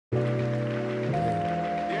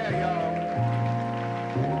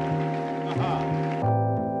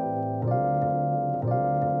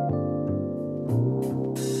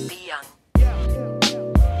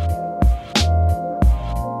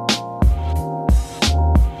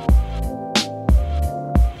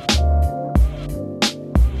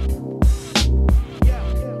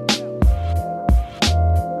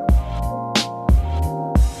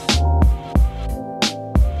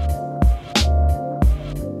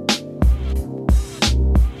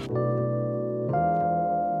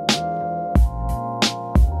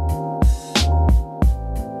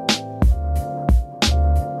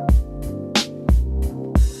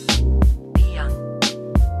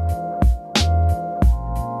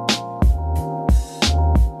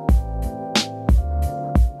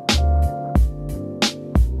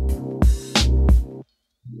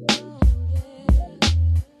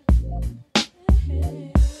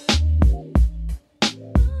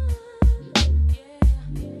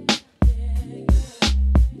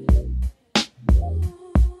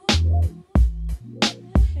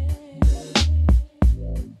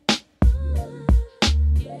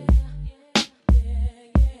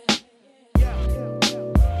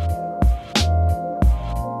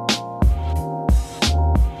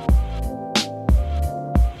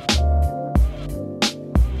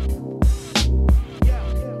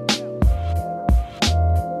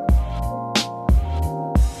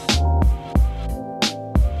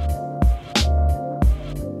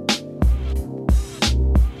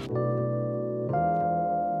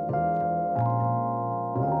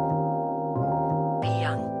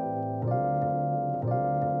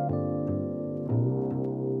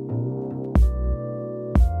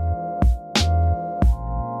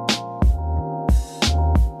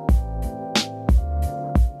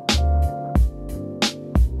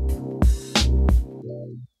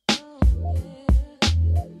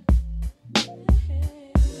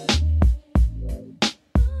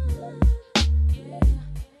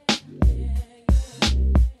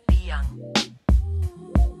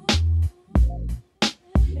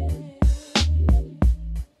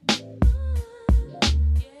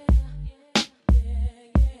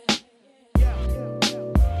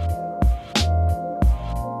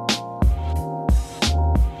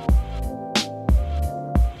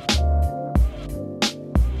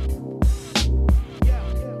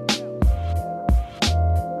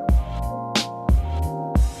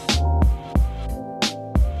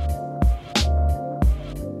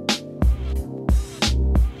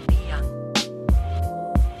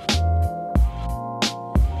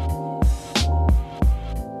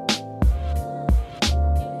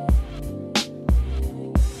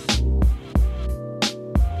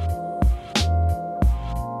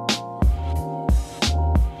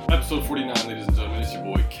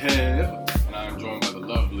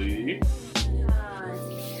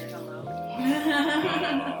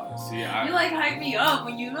See, you like hype me up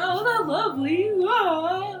when you know that's lovely.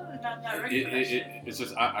 Not ready for that shit. It's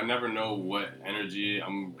just I never know what energy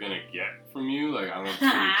I'm gonna get from you. Like I don't know if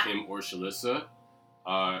it's gonna be Kim or Shalissa.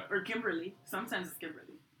 Or Kimberly. Sometimes it's Kimberly.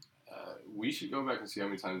 We should go back and see how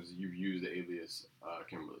many times you've used the alias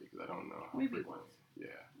Kimberly, because I don't know how Maybe frequent. once. Yeah,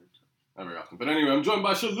 not very often. But anyway, I'm joined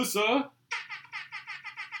by Shalissa.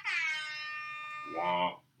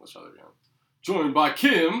 Wow, let's try that again. Joined by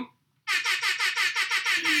Kim,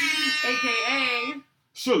 AKA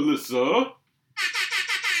Shalissa.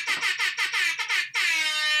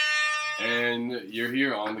 And you're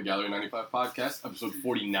here on the Gallery 95 podcast, episode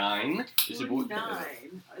 49.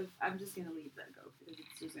 49. I'm just going to leave that go because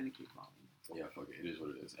it's just going to keep falling. Yeah, fuck it. It is what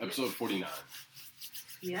it is. Episode 49.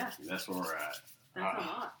 Yeah. That's where we're at. That's a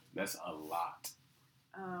lot. That's a lot.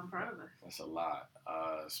 I'm proud of us. That's a lot.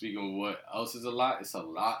 Speaking of what else is a lot, it's a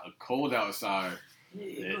lot of cold outside.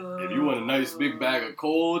 If you want a nice big bag of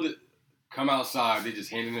cold, come outside. They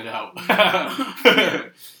just handing it out.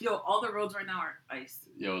 Yo, all the roads right now are iced.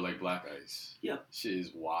 Yo, like black ice. Yep. Shit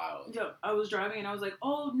is wild. Yo, I was driving and I was like,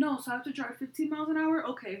 oh no, so I have to drive 15 miles an hour?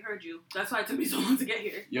 Okay, heard you. That's why it took me so long to get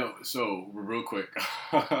here. Yo, so real quick.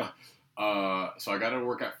 So I got to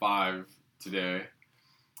work at 5 today.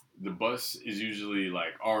 The bus is usually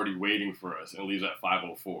like already waiting for us and leaves at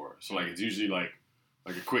 5:04. So like it's usually like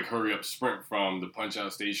a quick hurry up sprint from the punch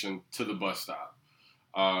out station to the bus stop.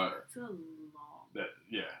 It's a long.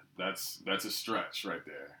 That's a stretch right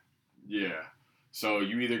there. Yeah. So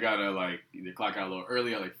you either gotta like either clock out a little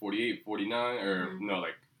early at like 48, 49, or no,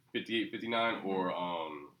 like 58, 59, or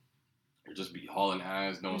just be hauling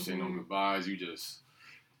ass, don't say no goodbyes. You just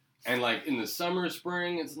and like in the summer,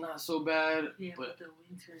 spring, it's not so bad. Yeah, but the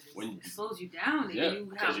winter it slows you down. Yeah,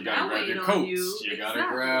 because you gotta grab your coats. You gotta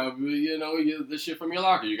exactly. grab the shit from your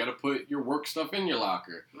locker. You gotta put your work stuff in your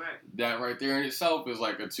locker. Right. That right there in itself is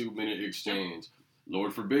like a 2-minute exchange.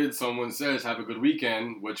 Lord forbid someone says, have a good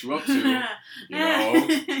weekend, what you up to? You know?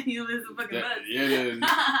 You miss the fucking bus. Yeah,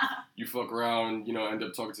 you fuck around, end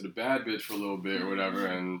up talking to the bad bitch for a little bit or whatever,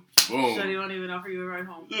 and boom. Shorty won't even offer you a ride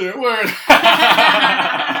home. Yeah, word.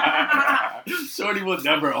 Shorty will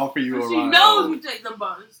never offer you a ride home. She knows you take the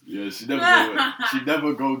bus. Yeah, she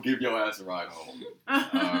never go give your ass a ride home.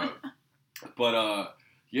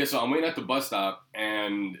 Yeah, so I'm waiting at the bus stop,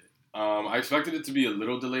 and I expected it to be a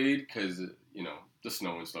little delayed, because, the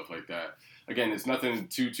snow and stuff like that. Again, it's nothing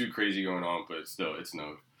too crazy going on, but still, it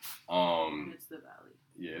snowed. It's the valley.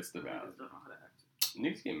 Yeah, it's the valley. Niggas don't know how to act.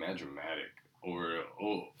 Niggas get mad dramatic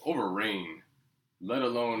over rain, let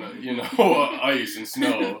alone, ice and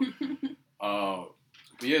snow. But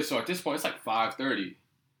yeah, so at this point, it's like 5:30.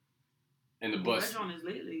 And the bus... That is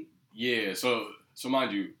lately. Yeah, so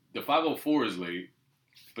mind you, the 5:04 is late,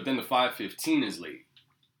 but then the 5:15 is late.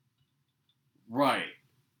 Right.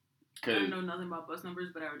 I don't know nothing about bus numbers,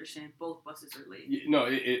 but I understand both buses are late. No,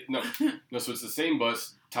 no. So it's the same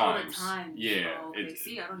bus times. Oh, the times. Yeah. Oh, okay.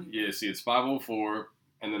 See, I don't even... Yeah, see, it's 5:04,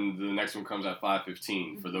 and then the next one comes at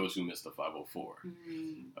 5:15 for those who missed the 5:04.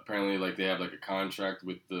 Apparently, like they have like a contract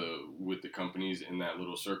with the companies in that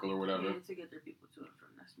little circle or whatever. Yeah, to get their people to and from.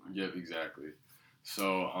 That's smart. Yep, exactly.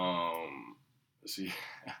 So, see,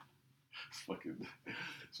 it's fucking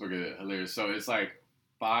hilarious. So it's like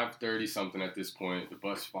 5:30 something at this point. The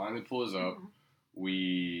bus finally pulls up.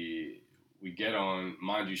 We get on.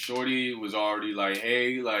 Mind you, Shorty was already like,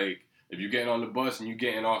 hey, like, if you're getting on the bus and you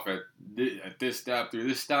getting off at this stop through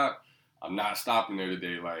this stop, I'm not stopping there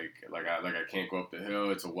today. Like I can't go up the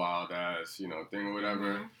hill. It's a wild ass, thing or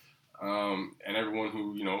whatever. And everyone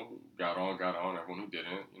who, got on. Everyone who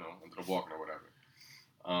didn't, ended up walking or whatever.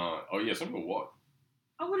 Oh yeah, some people walk.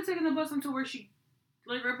 I would have taken the bus until where she,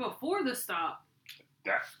 like right before the stop.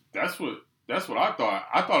 That's what I thought.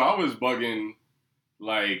 I thought I was bugging,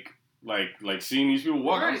 like seeing these people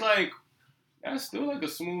walk. Right. I was like, that's still like a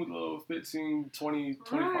smooth little 15, 20,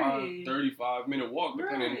 25, 35 minute walk,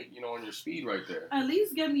 depending, on your speed right there. At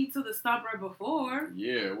least get me to the stop right before.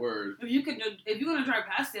 Yeah, word. If you're gonna drive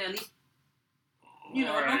past it, at least,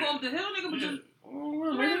 don't go up the hill, nigga, but just.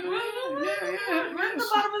 Right at the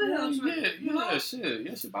bottom of the hill.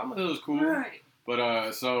 Shit, bottom of the hill is cool. Right.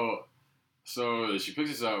 But, so she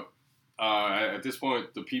picks us up. At this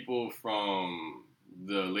point, the people from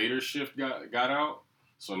the later shift got out.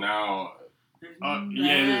 So now, there's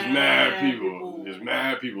mad people. There's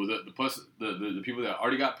mad people. The people that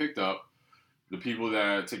already got picked up, the people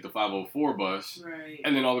that take the 5:04 bus, right,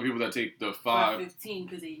 and then all the people that take the 5:15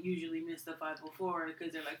 because they usually miss the 5:04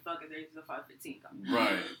 because they're like, fuck it, there's the 5:15 coming.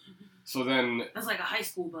 Right. So then that's like a high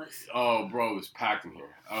school bus. Oh, bro, it's packed in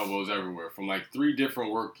here. Elbows everywhere from like 3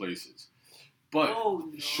 different workplaces. But no.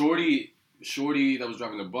 Shorty shorty that was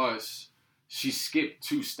driving the bus, she skipped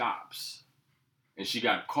 2 stops, and she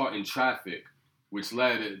got caught in traffic, which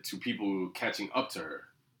led to people catching up to her,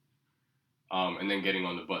 and then getting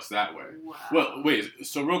on the bus that way. Wow. Well, wait.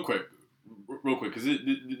 So real quick, because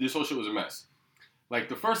this whole shit was a mess. Like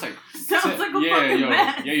the first sounds like a fucking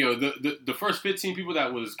mess. The first 15 people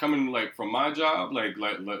that was coming like from my job, like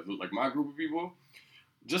my group of people,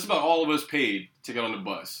 just about all of us paid to get on the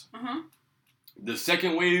bus. Uh-huh. The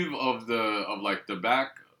second wave of the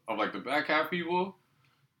back half people,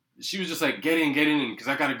 she was just like, get in, because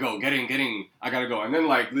I gotta go, get in, I gotta go. And then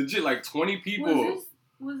like legit like 20 people.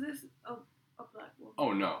 Was this a black woman?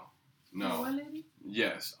 Oh no. A white lady?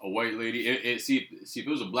 Yes, a white lady. See if it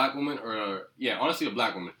was a black woman honestly a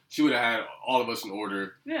black woman, she would have had all of us in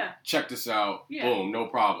order. Yeah. Check this out. Yeah. Boom, no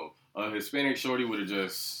problem. A Hispanic shorty would have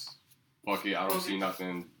just, fuck it, I don't see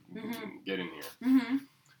nothing. Get in here. Mm-hmm.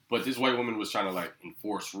 But this white woman was trying to like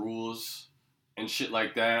enforce rules and shit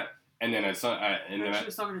like that. And then she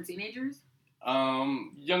was talking to teenagers?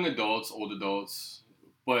 Young adults, old adults,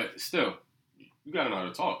 but still, you gotta know how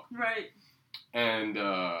to talk. Right. And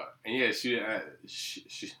yeah, she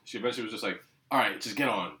eventually was just like, all right, just get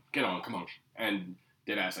on, come on. And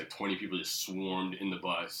dead ass like 20 people just swarmed in the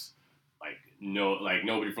bus, like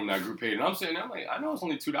nobody from that group paid. And I'm like, I know it's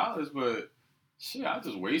only $2, but shit, I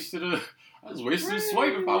just wasted a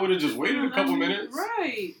swipe if I would have just waited a couple minutes.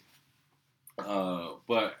 Right.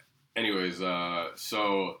 But anyways,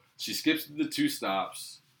 so she skips the 2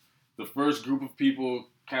 stops. The first group of people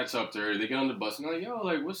catch up to her. They get on the bus and they're like, yo,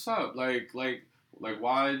 like, what's up? Like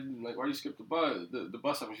why you skip the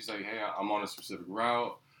bus stop? And she's like, hey, I'm on a specific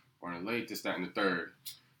route, running late, this, that, and the third.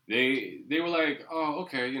 They were like, oh,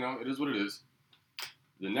 okay, it is what it is.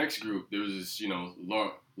 The next group, there was this,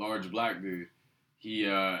 large black dude. He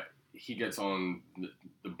gets on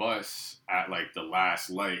the bus at like the last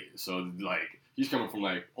light. So like he's coming from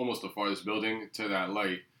like almost the farthest building to that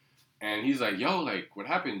light. And he's like, yo, like, what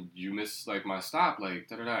happened? You missed, like, my stop, like,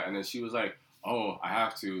 da-da-da. And then she was like, oh, I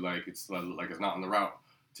have to, like, it's not on the route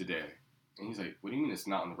today. And he's like, what do you mean it's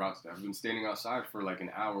not on the route today? I've been standing outside for, like, an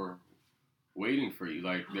hour waiting for you.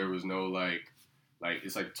 Like, there was no, like,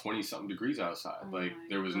 it's, like, 20-something degrees outside. Oh like,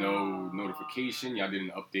 there was no notification. Y'all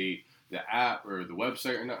didn't update the app or the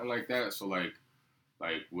website or nothing like that. So, like,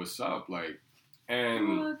 what's up? Like,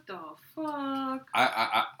 and what the fuck?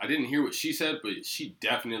 I didn't hear what she said, but she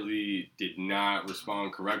definitely did not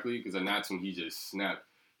respond correctly, because then that's when he just snapped.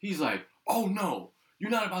 He's like, oh no,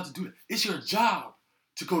 you're not about to do that. It's your job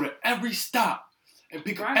to go to every stop and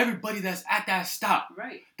pick up everybody that's at that stop.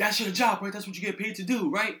 Right. That's your job, right? That's what you get paid to do,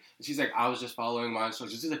 right? And she's like, I was just following my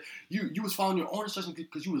instructions. She's like, you was following your own instructions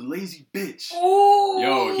because you was a lazy bitch. Oh,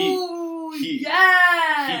 yo, he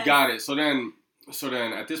got it. So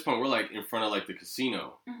then at this point we're like in front of like the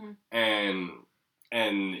casino, and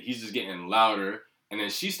he's just getting louder, and then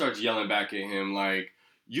she starts yelling back at him like,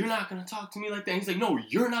 you're not gonna talk to me like that. He's like, no,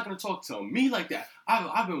 you're not gonna talk to me like that.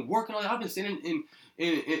 I've been working on it. I've been sitting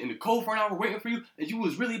in the cold for an hour waiting for you, and you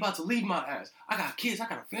was really about to leave my ass. I got kids, I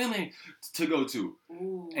got a family to go to.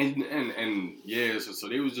 Ooh. And yeah, so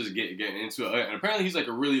they was just getting into it, and apparently he's like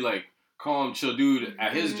a really like calm, chill dude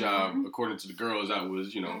at his job, according to the girls. That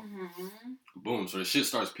was, boom. So the shit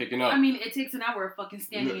starts picking up. I mean, it takes an hour of fucking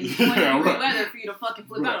standing in 20-degree weather for you to fucking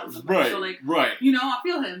flip out on somebody. Right, so like, right. I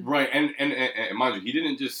feel him. Right, and mind you, he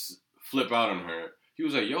didn't just flip out on her. He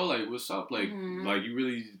was like, yo, like, what's up? Like, like you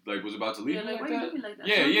really like was about to leave me like that? Like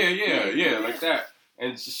that? Yeah, like that.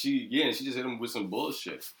 And she just hit him with some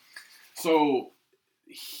bullshit. So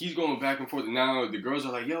he's going back and forth. And now the girls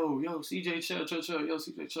are like, yo, CJ, chill. Yo,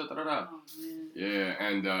 CJ, chill, da-da-da. Oh, man. Yeah,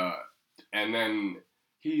 and then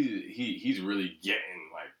he's really getting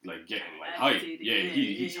getting hype. Yeah,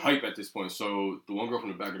 he's hype at this point. So the one girl from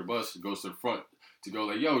the back of the bus goes to the front to go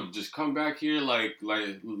like, yo, just come back here, like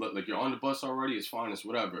you're on the bus already. It's fine. It's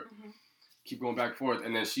whatever. Keep going back and forth.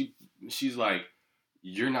 And then she's like,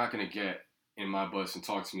 you're not gonna get in my bus and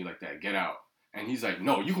talk to me like that. Get out. And he's like,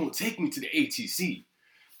 no, you gonna take me to the ATC.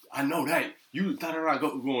 I know that. You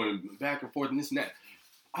going back and forth and this and that.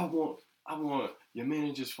 I want your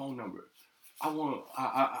manager's phone number. I want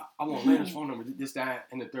Leonard's phone number, this, that,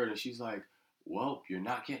 and the third. And she's like, well, you're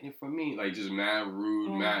not getting it from me. Like, just mad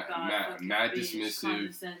rude, mad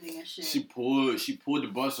dismissive. She pulled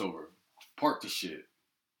the bus over, parked the shit.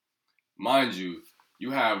 Mind you,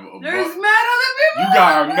 you have there's mad other people. You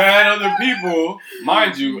got mad other people.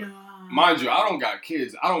 Mind you, I don't got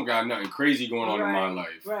kids. I don't got nothing crazy going on in my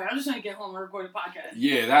life. Right. I'm just trying to get home and record a podcast.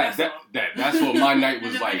 Yeah, that's what my night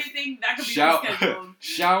was like. Anything, that could be scheduled.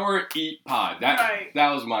 Shower, eat, pod.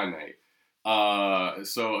 That was my night.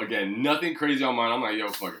 So again, nothing crazy on mine. I'm like, yo,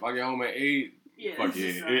 fuck. If I get home at 8, fuck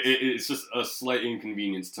it. It's just a slight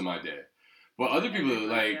inconvenience to my day. But other people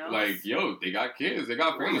like, yo, they got kids, they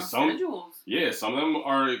got families. Some of them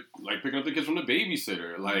are like picking up the kids from the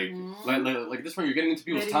babysitter. Like at this point, you're getting into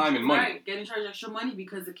people's time and money. Right, getting charged extra money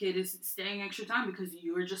because the kid is staying extra time because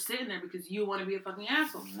you were just sitting there because you want to be a fucking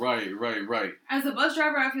asshole. Right. As a bus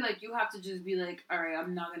driver, I feel like you have to just be like, all right,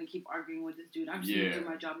 I'm not gonna keep arguing with this dude. I'm just gonna do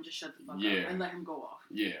my job and just shut the fuck up and let him go off.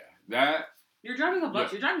 Yeah, that. You're driving a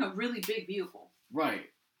bus. You're driving a really big vehicle.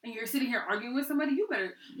 Right. And you're sitting here arguing with somebody, you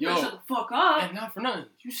better shut the fuck up. And not for nothing,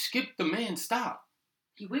 you skipped the man's stop.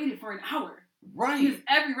 He waited for an hour. Right. He has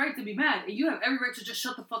every right to be mad, and you have every right to just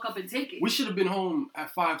shut the fuck up and take it. We should have been home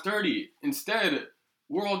at 5:30. Instead,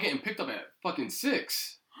 we're all getting picked up at fucking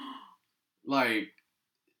 6. Like,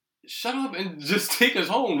 shut up and just take us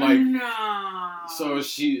home. Like, nah. So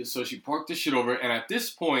she parked this shit over, and at this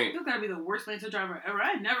point, you gotta be the worst Lancer driver ever.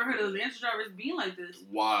 I never heard of Lancer drivers being like this.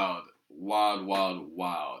 Wild.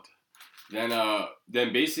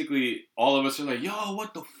 Then basically all of us are like, yo,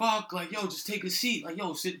 what the fuck? Like, yo, just take a seat. Like,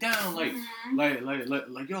 yo, sit down. Like,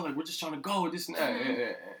 yo, like we're just trying to go. This and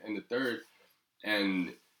that. And the third,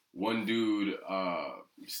 and one dude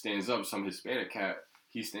stands up. Some Hispanic cat.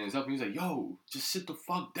 He stands up and he's like, yo, just sit the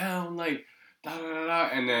fuck down. Like, da da da da.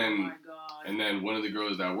 And then, oh my God. And then one of the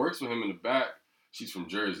girls that works with him in the back, she's from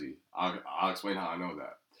Jersey. I'll explain how I know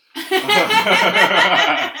that.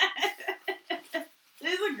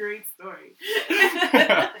 It's a great story.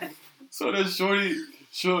 So then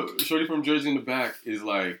Shorty from Jersey in the back is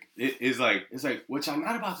like, it's like what y'all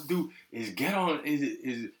not about to do is get on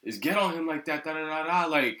get on him like that, da da da da,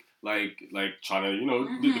 like trying to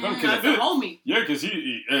defend him. That's a homie. Yeah, because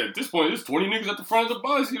he at this point there's 20 niggas at the front of the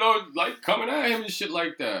bus, like coming at him and shit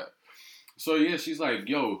like that. So yeah, she's like,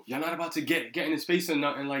 yo, y'all not about to get in his face or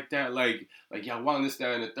nothing like that, like y'all want this,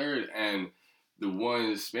 that, and the third. And the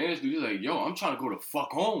one Spanish dude, he's like, yo, I'm trying to go to fuck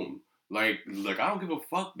home. Like I don't give a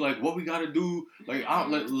fuck, like what we gotta do. Like I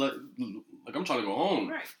don't like I'm trying to go home.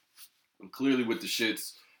 Right. I'm clearly with the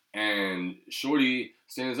shits. And Shorty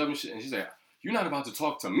stands up and shit, and she's like, you're not about to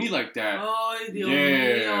talk to me like that. Oh,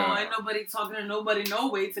 yeah. Ain't nobody talking to nobody no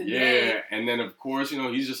way today. Yeah, and then of course,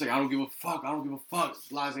 he's just like, I don't give a fuck, blah, blah,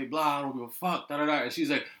 blah, I don't give a fuck, da da da. And she's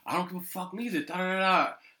like, I don't give a fuck neither, da da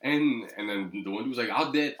da. And then the one dude was like,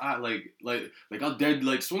 I'll dead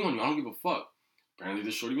swing on you, I don't give a fuck. Apparently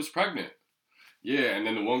this shorty was pregnant. Yeah, and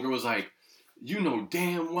then the one girl was like, you know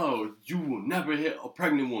damn well you will never hit a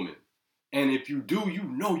pregnant woman. And if you do,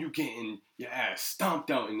 you getting your ass stomped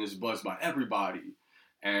out in this bus by everybody.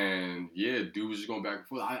 And yeah, dude was just going back and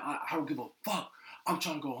forth. I don't give a fuck. I'm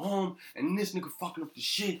trying to go home, and this nigga fucking up the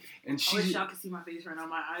shit. And she. I wish y'all could see my face right now.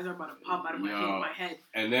 My eyes are about to pop out of my head.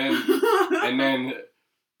 And then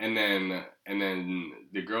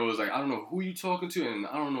the girl was like, I don't know who you talking to, and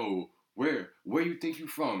I don't know where you think you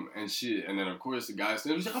from, and shit. And then of course the guy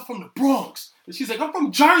said, he's like, I'm from the Bronx, and she's like, I'm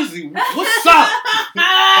from Jersey. What's up?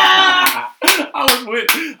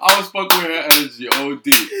 I was fucking with her energy, OD.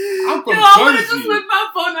 I'm from Jersey. I would have just whipped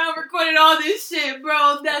my phone out and recorded all this shit,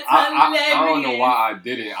 bro. That's hilarious. I don't know why I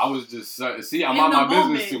didn't. I was just I'm on my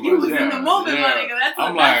business too much. You was in the moment, my nigga. That's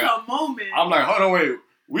a moment. I'm like, hold on, wait.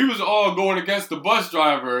 We was all going against the bus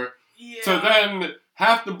driver. Yeah. So then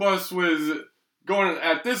half the bus was going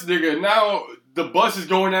at this nigga. Now the bus is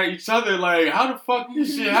going at each other. Like, how the fuck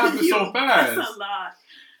this shit happen so fast? That's a lot.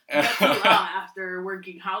 That's a lot after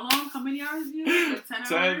working how long? How many hours do you work? 10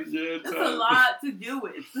 hours? Yeah, 10. That's a lot to deal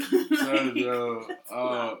with. 10, yo.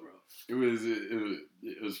 It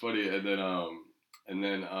was funny, and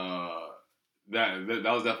then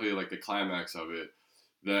that was definitely like the climax of it.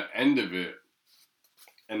 The end of it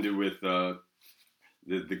ended with the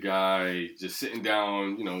guy just sitting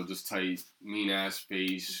down, just tight, mean ass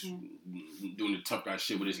face, doing the tough guy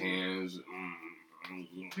shit with his hands.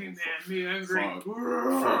 Me angry.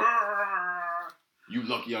 You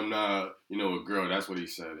lucky I'm not, a girl. That's what he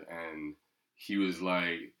said. And he was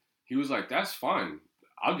like, that's fine.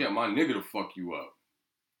 I'll get my nigga to fuck you up.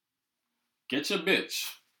 Get your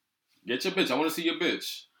bitch. I want to see your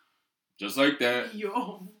bitch. Just like that.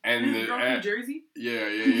 Yo. And the girl from Jersey? Yeah.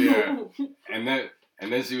 Yo. And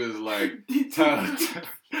then she was like,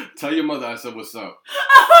 tell your mother I said what's up.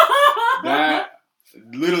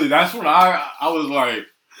 Literally, that's when I was like,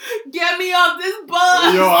 get me off this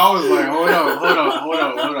bus. Yo, I was like, hold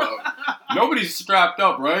up. Nobody's strapped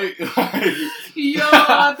up, right? Yo,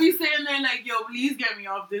 I'll be sitting there like, yo, please get me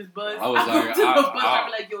off this bus. I was like, just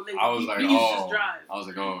drive. I was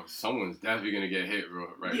like, oh, someone's definitely gonna get hit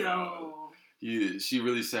right now. Yo. She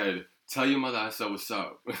really said, tell your mother I said what's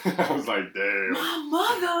up. I was like, damn. My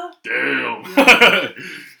mother. Damn.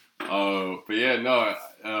 But yeah, no.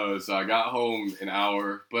 So I got home an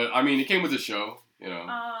hour, but I mean, it came with the show, you know.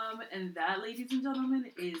 And that, ladies and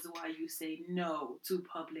gentlemen, is why you say no to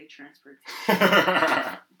public transportation.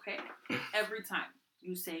 Okay, every time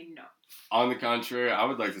you say no. On the contrary, I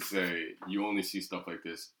would like to say you only see stuff like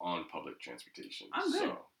this on public transportation. I'm good.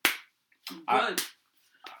 So, good.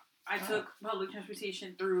 I took public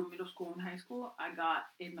transportation through middle school and high school. I got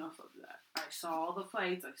enough of that. I saw all the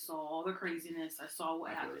fights. I saw all the craziness. I saw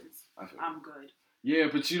what happens. I'm good. Yeah,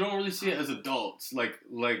 but you don't really see it as adults. Like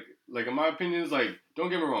in my opinion, it's like, don't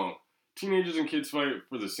get me wrong. Teenagers and kids fight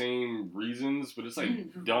for the same reasons, but it's like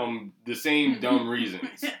the same dumb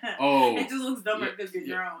reasons. Oh, it just looks dumber because you're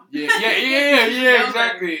your own. Yeah,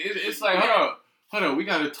 exactly. It's like, hold up. We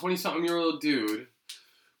got a 20-something-year-old dude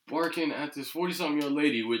barking at this 40-something-year-old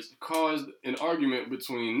lady, which caused an argument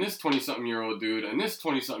between this 20-something-year-old dude and this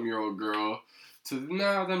 20-something-year-old girl, to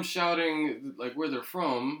now them shouting like where they're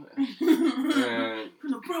from. And, from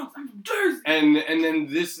the Bronx, I'm from Jersey. And then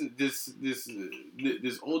this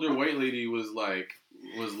older white lady was like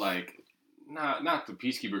not the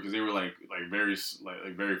peacekeeper, because they were like very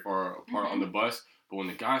far apart on the bus. But when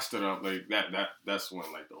the guy stood up, like that's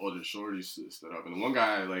when like the older shorty stood up, and the one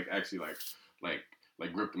guy like actually like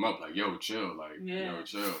gripped him up, like, yo, chill, like, yo,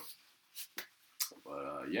 chill.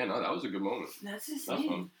 But yeah, no, that was a good moment. That's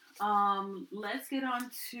insane. Let's get on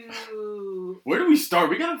to... Where do we start?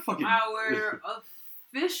 We gotta fucking... Our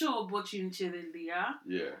official Bochinche del Dia.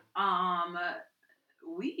 Yeah.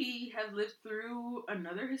 We have lived through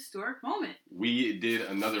another historic moment. We did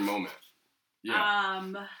another moment.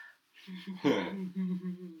 Yeah.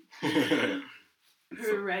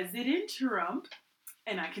 President Trump,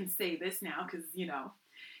 and I can say this now because, you know,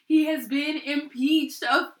 he has been impeached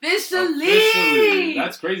officially.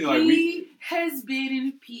 That's crazy. Like, he has been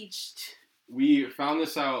impeached. We found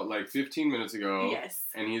this out like 15 minutes ago. Yes.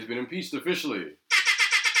 And he has been impeached officially.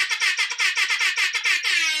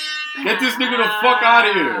 Get this nigga the fuck out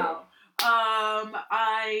of here.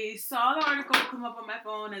 I saw the article come up on my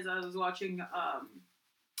phone as I was watching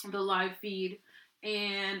the live feed,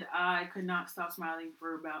 and I could not stop smiling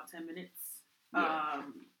for about 10 minutes. Yeah.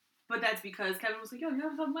 But that's because Kevin was like, yo, you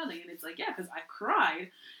haven't stopped smiling. And it's like, yeah, because I cried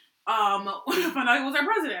when I found out he was our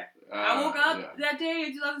president. I woke up that day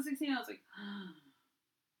in 2016, I was like,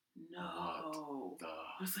 no.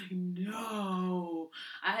 I was like, no.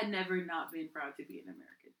 I had never not been proud to be an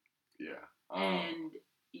American. Yeah. And,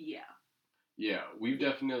 yeah. Yeah, we've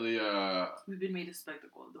definitely... we've been made a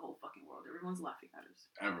spectacle of the whole fucking world. Everyone's laughing at us.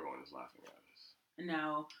 Everyone is laughing at us. And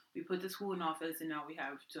now we put this fool in office, and now we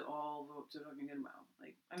have to all vote to fucking get him out.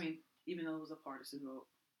 Like, I mean, even though it was a partisan vote,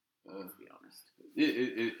 let's be honest.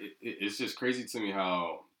 It's just crazy to me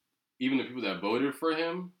how even the people that voted for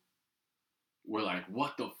him were like,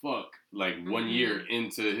 what the fuck? Like, 1 year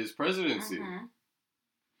into his presidency.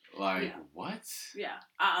 Like, what? Yeah.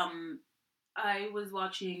 I was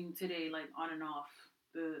watching today, like, on and off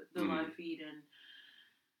the live feed, and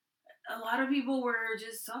a lot of people were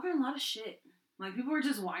just talking a lot of shit. Like, people were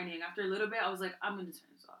just whining. After a little bit, I was like, I'm going to turn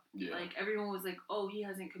this off. Yeah. Like, everyone was like, oh, he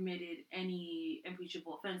hasn't committed any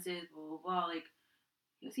impeachable offenses, blah, blah, blah. Like,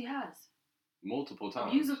 yes, he has. Multiple times.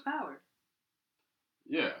 Abuse of power.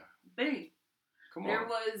 Yeah. Bang. Come on. There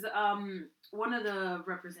was one of the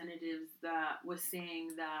representatives that was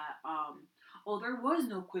saying that, oh, there was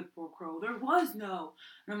no quid pro quo. There was no.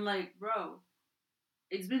 And I'm like, bro,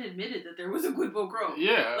 it's been admitted that there was a quid pro quo.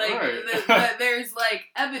 Yeah, like, right. There's,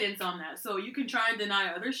 like, evidence on that. So you can try and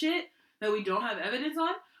deny other shit that we don't have evidence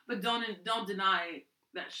on, but don't deny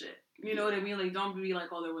that shit. You know what I mean? Like, don't be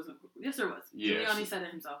like, oh, there wasn't. Yes, there was. Yes. Giuliani said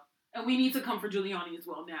it himself. And we need to come for Giuliani as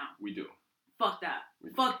well now. We do. Fuck that.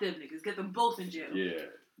 Fuck them niggas. Get them both in jail. Yeah.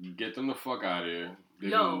 Get them the fuck out of here.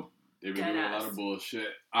 They've been doing a lot of bullshit.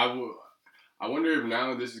 I wonder if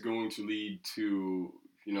now this is going to lead to,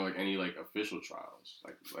 you know, like any like official trials,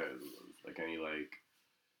 like any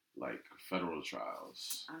like federal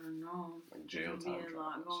trials. I don't know. Like jail time trials. A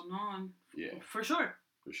lot going on. Yeah. For sure.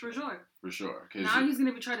 For sure. Now he's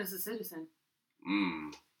gonna be tried as a citizen.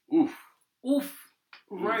 Oof.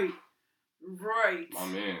 Right. My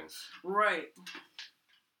man's. Right.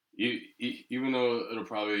 Even though it'll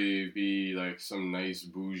probably be like some nice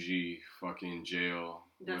bougie fucking jail.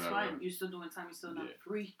 That's fine. You're still doing time. You're still not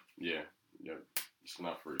free. Yeah. It's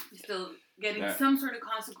not free. You're still getting some sort of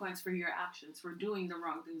consequence for your actions, for doing the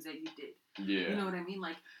wrong things that you did. Yeah. You know what I mean?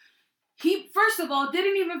 Like, he, first of all,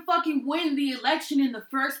 didn't even fucking win the election in the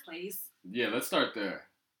first place. Yeah, let's start there.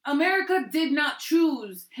 America did not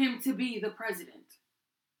choose him to be the president.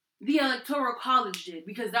 the Electoral College did,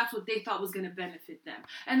 because that's what they thought was going to benefit them.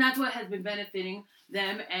 And that's what has been benefiting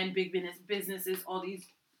them and big businesses all these,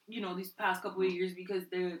 these past couple of years, because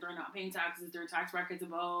they're not paying taxes, their tax brackets,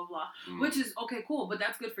 and blah, blah, blah. Which is, okay, cool, but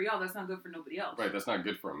that's good for y'all. That's not good for nobody else. Right, that's not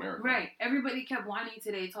good for America. Right. Everybody kept whining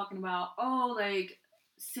today, talking about,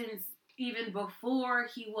 since even before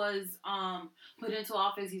he was put into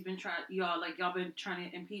office, he's been y'all been trying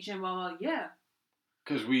to impeach him, blah, blah, yeah.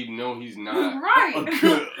 Because we know he's not right.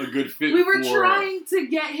 a good fit. We were trying to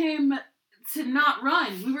get him to not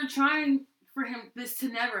run. We were trying for this to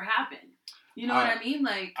never happen. You know what I mean?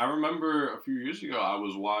 Like, I remember a few years ago, I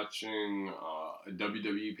was watching a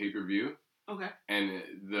WWE pay-per-view. Okay. And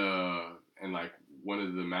one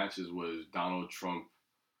of the matches was Donald Trump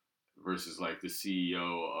versus like the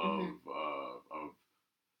CEO of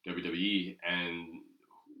WWE, and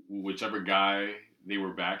whichever guy they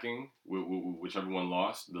were backing, whichever one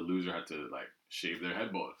lost, the loser had to like shave their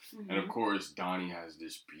head bald. And of course, Donnie has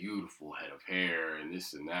this beautiful head of hair and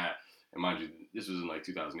this and that. And mind you, this was in like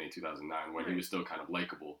 2008, 2009, when he was still kind of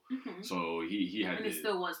likable. So he had. And it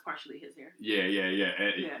still was partially his hair.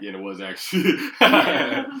 And it was actually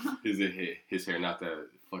his hair, not that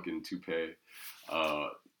fucking toupee.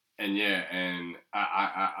 And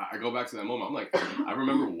I go back to that moment. I'm like, I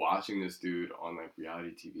remember watching this dude on like reality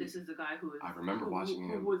TV. This is the guy who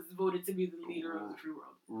was voted to be the leader of the free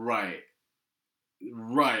world. Right.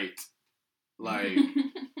 Like,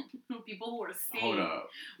 people who are staying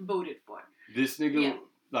voted for. This nigga,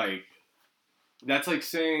 like, that's like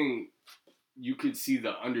saying you could see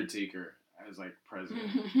the Undertaker as like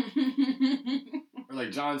president, or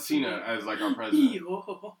like John Cena as like our president.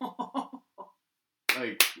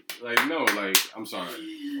 Like no, like I'm sorry.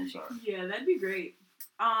 Yeah, that'd be great.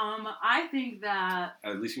 I think that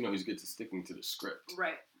at least he's good to sticking to the script.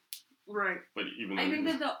 Right. But I think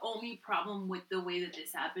that the only problem with the way that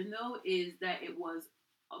this happened, though, is that it was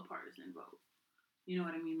a partisan vote. You know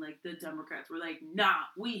what I mean? Like, the Democrats were like, nah,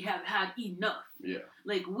 we have had enough. Yeah.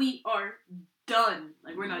 Like, we are done.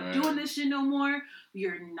 Like, we're not doing this shit no more.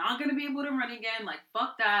 You're not going to be able to run again. Like,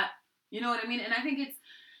 fuck that. You know what I mean? And I think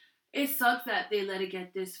it sucks that they let it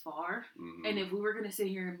get this far. And if we were going to sit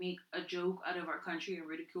here and make a joke out of our country and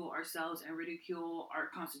ridicule ourselves and ridicule our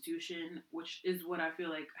Constitution, which is what I feel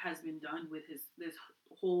like has been done with this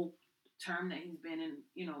whole term that he's been in,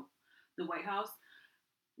 the White House,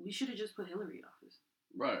 we should have just put Hillary in office.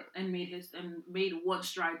 Right. And made one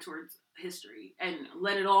stride towards history and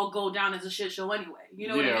let it all go down as a shit show anyway. You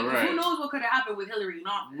know what I mean? Right. Who knows what could have happened with Hillary in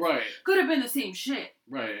office? Right. Could have been the same shit.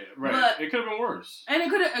 Right. But it could have been worse. And it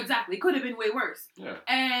could have been way worse. Yeah.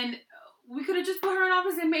 And we could have just put her in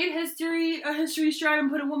office and made a history stride and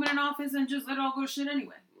put a woman in office and just let it all go to shit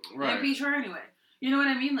anyway. Right. And impeach her anyway. You know what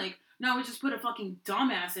I mean? Like, now we just put a fucking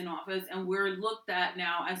dumbass in office and we're looked at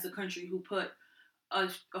now as the country who put a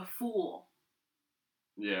fool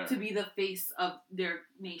to be the face of their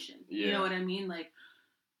nation. Yeah. You know what I mean? Like,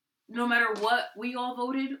 no matter what we all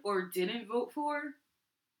voted or didn't vote for,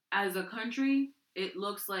 as a country, it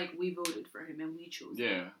looks like we voted for him and we chose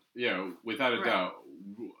him. Yeah, without a doubt.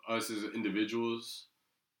 Us as individuals,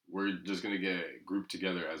 we're just going to get grouped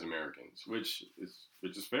together as Americans, which is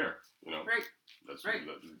fair, Right. That's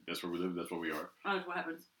where we live, that's where we are. That's what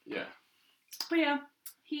happens. Yeah. But yeah,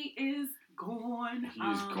 he is gone.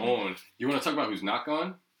 He's gone. You want to talk about who's not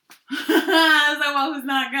gone? Let's talk about who's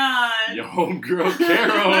not gone. Your homegirl,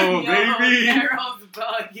 Carol, baby. Carol's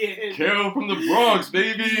bugging. Carol from the Bronx,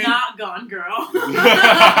 baby. Not gone, girl.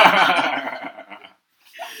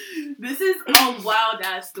 This is a wild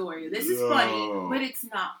ass story. This is funny, but it's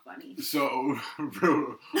not funny. So,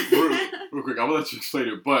 real quick, I'm gonna let you explain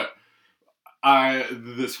it. But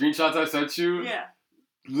the screenshots I sent you,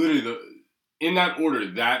 literally in that order,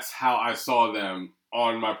 that's how I saw them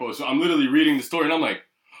on my post. So I'm literally reading the story and I'm like,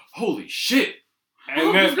 holy shit! And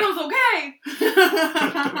then this girl's okay. Then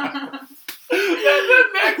the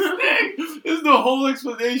next thing is the whole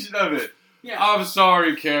explanation of it. Yeah. I'm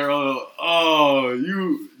sorry, Carol. Oh,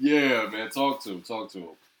 man. Talk to him.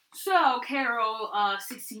 So, Carol,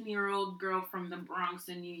 16-year-old girl from the Bronx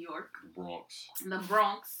in New York. The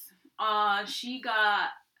Bronx. She got,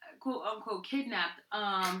 quote unquote, kidnapped,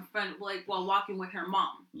 while walking with her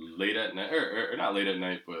mom. Late at night, or not late at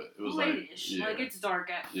night, but it was late-ish. Like it's dark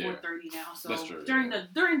at 4:30 now. So that's true. During the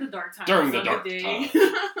dark time. During the dark time.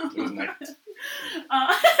 It was night.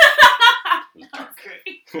 That's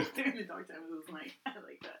great. During the dark time, it was night. I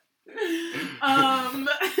like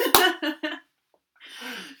that.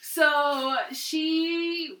 So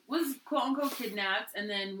she was quote unquote kidnapped, and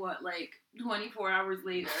then 24 hours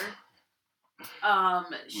later,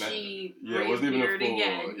 she it wasn't even a full.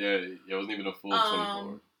 Again. Yeah, it wasn't even a full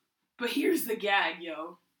 24. But here's the gag,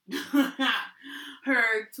 yo.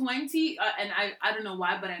 Her 20, and I don't know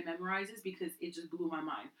why, but I memorized this because it just blew my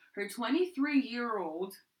mind. Her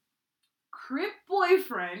 23-year-old Crip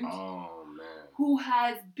boyfriend, oh man, who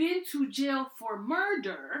has been to jail for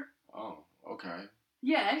murder. Oh, okay.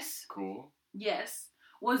 Yes. Cool. Yes,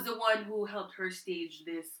 was the one who helped her stage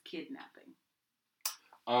this kidnapping.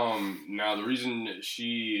 Now the reason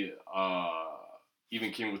she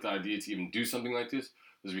even came with the idea to even do something like this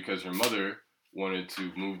was because her mother wanted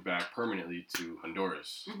to move back permanently to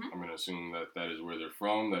Honduras. Mm-hmm. I'm gonna assume that is where they're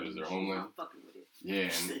from. That is their homeland. Not fucking with it. Yeah,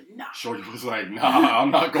 and said, nah. Shorty was like, "Nah,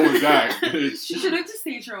 I'm not going back." She should have just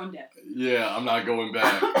staged her own death. Yeah, I'm not going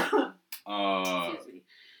back.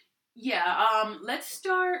 Yeah. Let's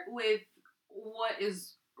start with what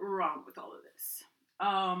is wrong with all of this.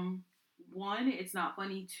 One, it's not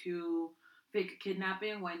funny to fake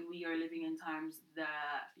kidnapping when we are living in times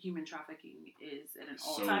that human trafficking is at an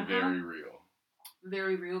all-time high. So very real.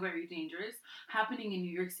 Very real, very dangerous. Happening in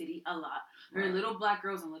New York City a lot. There are little black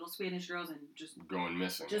girls and little Spanish girls and just going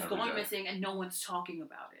missing. Just going missing and no one's talking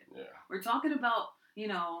about it. Yeah. We're talking about,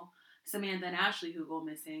 Samantha and Ashley who go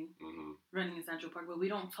missing, running in Central Park, but we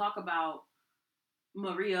don't talk about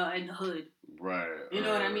Maria in the hood. Right. You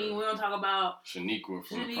know what I mean? We don't talk about Shaniqua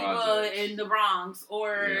from the projects. in the Bronx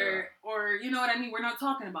or you know what I mean? We're not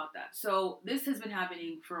talking about that. So this has been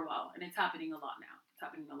happening for a while and it's happening a lot now. It's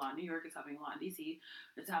happening a lot in New York. It's happening a lot in DC.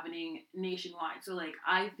 It's happening nationwide. So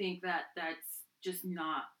I think that that's just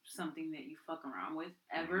not something that you fuck around with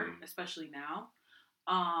ever, especially now.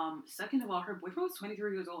 Second of all, her boyfriend was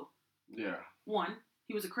 23 years old. Yeah. 1,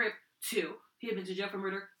 he was a Crip. 2, he had been to jail for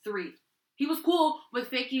murder. 3, he was cool with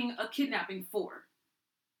faking a kidnapping. 4.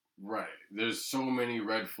 Right. There's so many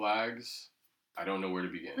red flags. I don't know where to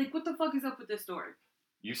begin. What the fuck is up with this story?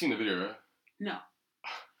 You've seen the video, right? No.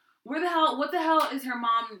 What the hell is her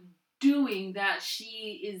mom doing that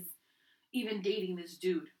she is even dating this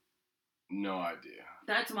dude? No idea.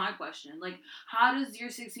 That's my question. How does your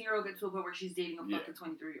 16-year-old get to a point where she's dating a fucking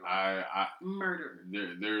 23-year-old? I murder.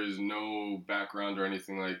 There is no background or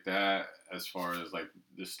anything like that as far as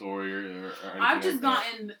the story or anything. I've just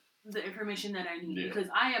gotten the information that I need because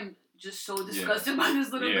I am just so disgusted by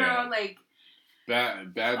this little girl.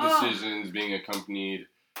 Bad decisions being accompanied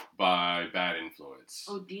by bad influence.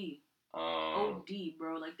 OD. OD,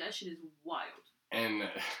 bro. That shit is wild. And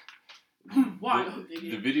wild.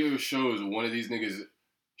 The video shows one of these niggas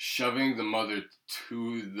shoving the mother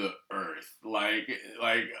to the earth, like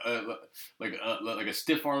a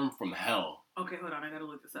stiff arm from hell. Okay, hold on. I gotta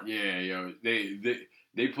look this up. Yeah, yo,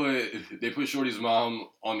 they put Shorty's mom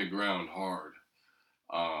on the ground hard,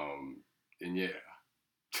 and yeah.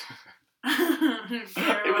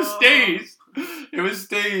 It was staged. It was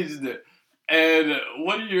staged. And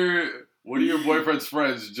one of your boyfriend's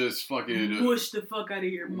friends just fucking push the fuck out of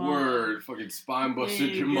your mom. Word, fucking spine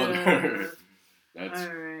busted your mother. That's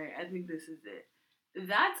alright. I think this is it.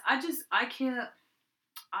 I can't.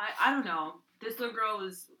 I don't know. This little girl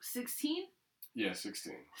was 16. Yeah,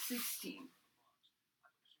 16. 16.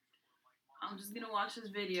 I'm just gonna watch this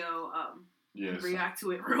video. Yes. React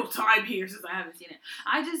to it real time here since I haven't seen it.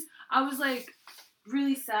 I was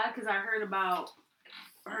really sad because I heard about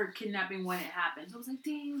her kidnapping when it happened. So I was like,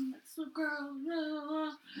 damn, that's the girl. Blah,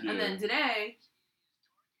 blah. Yeah. And then today.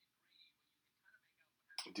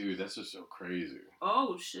 Dude, that's just so crazy.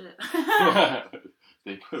 Oh, shit.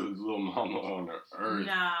 They put his little mama on the earth.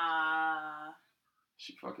 Nah.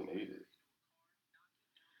 She fucking ate it.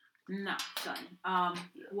 Nah, done.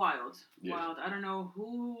 Wild. Yeah. Wild. I don't know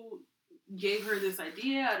who gave her this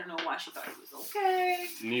idea. I don't know why she thought it was okay.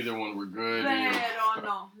 Neither one were good. Bad.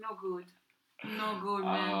 Oh, no good. No good,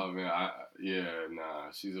 man. Oh, man.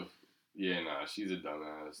 She's a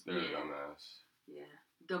dumbass. They're a dumbass. Yeah.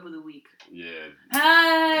 Double the week. Yeah.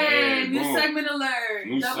 Hey, new segment alert.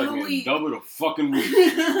 Double the week. Double the fucking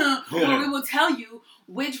week. Where we will tell you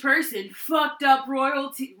which person fucked up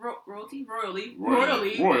royally.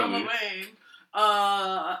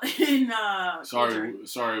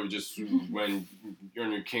 Sorry, just when you're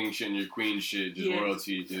on your king shit and your queen shit,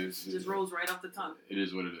 royalty just rolls right off the tongue. It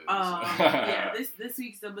is what it is. This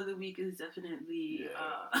week's Double of the Week is definitely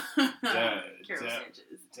Carol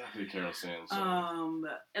Sanchez. Definitely Carol Sanchez.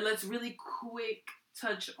 And let's really quick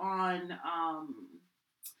touch on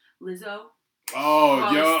Lizzo. Oh,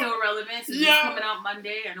 it's still relevant. So it's coming out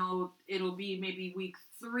Monday. I know it'll be maybe week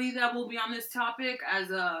 3 that will be on this topic as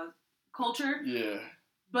a culture. Yeah.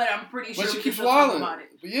 But I'm pretty sure she keeps wilding about it.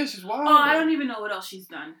 But yeah, she's wilding. Oh, I don't even know what else she's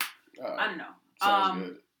done. I don't know. Sounds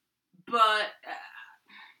good. But,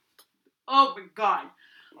 oh my God.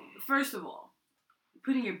 First of all,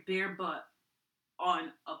 putting your bare butt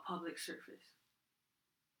on a public surface.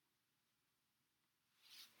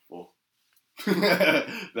 Full.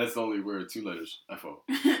 That's the only word, 2 letters. F-O.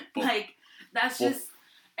 Like, that's just...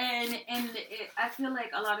 And I feel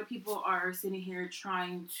like a lot of people are sitting here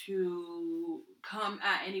trying to come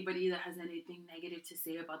at anybody that has anything negative to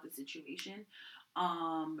say about the situation.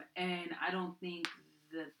 And I don't think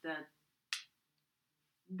that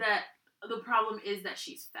the problem is that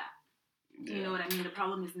she's fat. Yeah. You know what I mean? The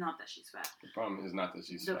problem is not that she's fat. The problem is not that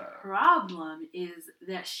she's fat. The problem is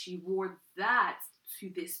that she wore that to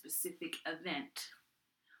this specific event,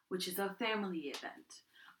 which is a family event.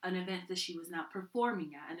 An event that she was not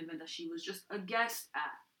performing at, an event that she was just a guest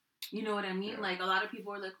at. You know what I mean? Yeah. Like, a lot of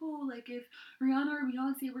people are like, oh, like, if Rihanna or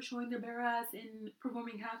Beyonce were showing their bare ass and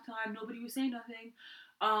performing halftime, nobody would say nothing.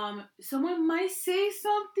 Someone might say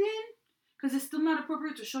something, because it's still not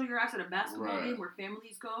appropriate to show your ass at a basketball game where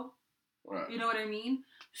families go. Right. You know what I mean?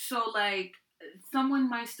 So, like, someone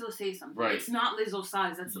might still say something. Right. It's not Lizzo's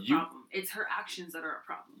size that's the problem. It's her actions that are a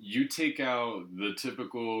problem. You take out the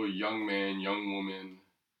typical young man, young woman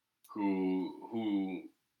who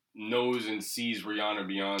knows and sees Rihanna,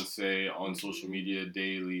 Beyonce on social media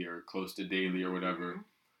daily or close to daily or whatever.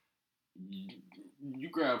 You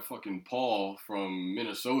grab fucking Paul from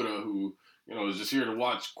Minnesota who, you know, is just here to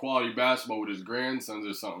watch quality basketball with his grandsons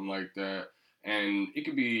or something like that. And it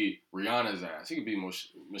could be Rihanna's ass. It could be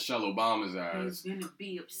Michelle Obama's ass. He's going to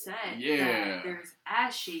be upset that there's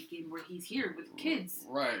ass shaking where he's here with kids.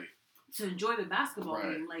 Right. To enjoy the basketball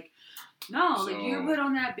game. Like, no, so, like, you're put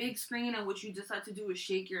on that big screen and what you decide to do is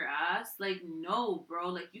shake your ass. Like, no, bro.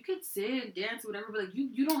 Like, you could sit and dance or whatever, but, like,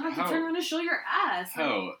 you don't have to turn around and show your ass.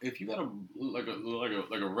 Hell, if you got a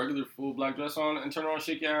regular full black dress on and turn around and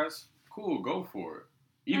shake your ass, cool, go for it.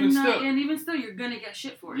 Even still, you're gonna get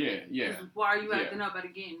shit for it. Yeah. Why are you acting up at a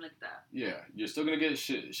game like that? Yeah, you're still gonna get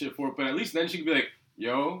shit for it, but at least then she could be like,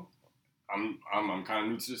 yo, I'm kind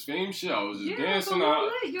of new to this fame shit. I was just dancing out.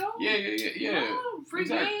 Yeah. Free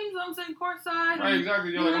games, I'm saying courtside. Right,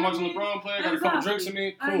 exactly. You're like, I'm watching LeBron play. I got a couple drinks in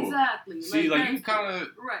me. Cool. Exactly. See, like you kind of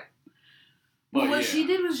right. But what she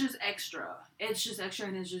did was just extra. It's just extra,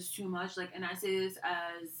 and it's just too much. Like, and I say this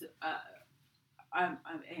as I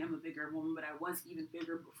am a bigger woman, but I was even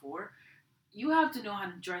bigger before. You have to know how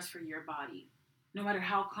to dress for your body, no matter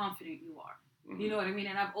how confident you are. You know what I mean?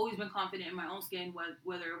 And I've always been confident in my own skin,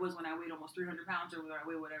 whether it was when I weighed almost 300 pounds or whether I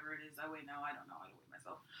weigh whatever it is I weigh now. I don't know. I don't weigh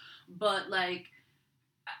myself. But, like,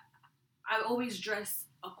 I always dress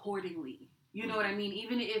accordingly. You know what I mean?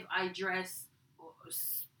 Even if I dress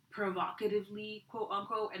provocatively, quote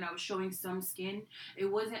unquote, and I was showing some skin, it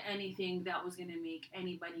wasn't anything that was going to make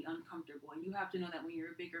anybody uncomfortable. And you have to know that when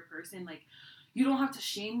you're a bigger person, like, you don't have to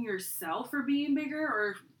shame yourself for being bigger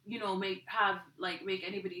or, you know, make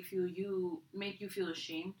anybody make you feel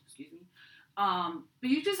ashamed, excuse me. But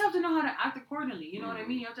you just have to know how to act accordingly. You know what I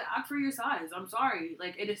mean? You have to act for your size. I'm sorry.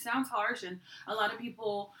 Like, it sounds harsh, and a lot of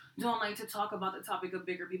people don't like to talk about the topic of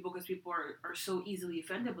bigger people because people are so easily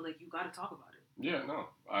offended, but, like, you got to talk about it. Yeah, no.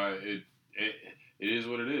 It is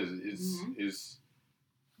what it is. It's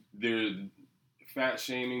there's fat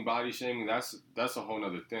shaming, body shaming, that's a whole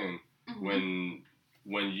other thing. When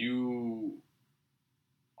you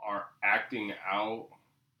are acting out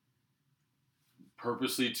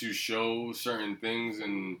purposely to show certain things,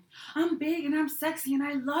 and I'm big and I'm sexy and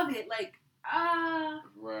I love it. Like,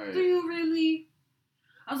 right. Do you really?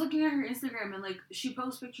 I was looking at her Instagram and, like, she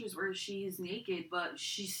posts pictures where she's naked, but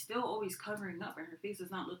she's still always covering up and her face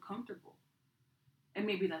does not look comfortable. And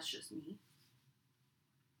maybe that's just me.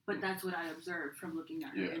 But that's what I observed from looking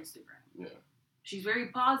at her Instagram. Yeah. She's very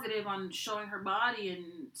positive on showing her body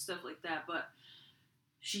and stuff like that, but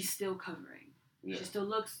she's still covering. Yeah. She still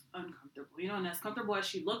looks uncomfortable. You know, and as comfortable as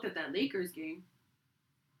she looked at that Lakers game,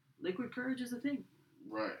 liquid courage is a thing.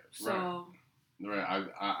 Right. So... Right.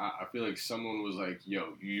 I feel like someone was like,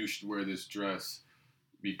 yo, you should wear this dress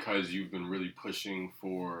because you've been really pushing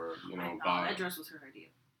for, you know, that dress was her idea.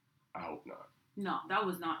 I hope not. No, that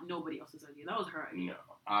was not nobody else's idea. That was her idea. No.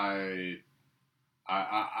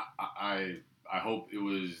 I hope it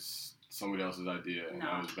was somebody else's idea and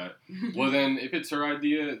that was bad. Well, then, if it's her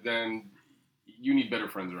idea, then you need better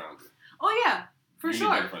friends around you. Oh, yeah. For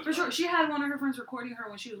sure. She had one of her friends recording her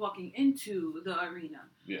when she was walking into the arena.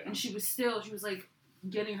 Yeah. And she was like,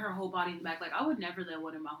 getting her whole body in the back. Like, I would never let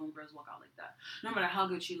one of my homegirls walk out like that. No matter how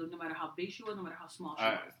good she looked, no matter how big she was, no matter how small she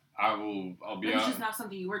was. I'll be honest. It's just not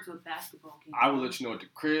something you wear to a basketball game. I will let you know at the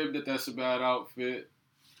crib that's a bad outfit.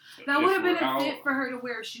 That would have been a fit for her to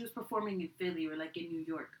wear if she was performing in Philly or, like, in New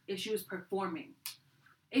York. If she was performing.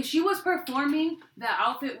 If she was performing, that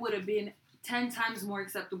outfit would have been 10 times more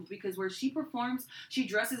acceptable because where she performs, she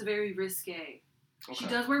dresses very risque. Okay. She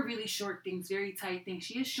does wear really short things, very tight things.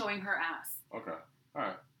 She is showing her ass. Okay. All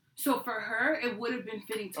right. So for her, it would have been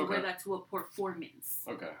fitting to wear that to a performance.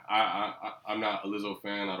 Okay. I'm not a Lizzo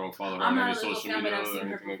fan. I don't follow her on any social media or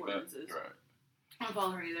anything like that. Right. I don't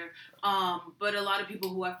follow her either. But a lot of people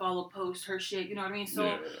who I follow post her shit. You know what I mean? So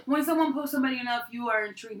Yeah. when someone posts somebody enough, you are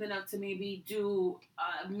intrigued enough to maybe do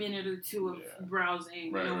a minute or two of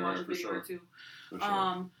browsing. Right, watch a for video sure. or two. For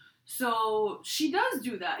sure. So she does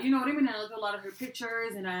do that. You know what I mean? I look at a lot of her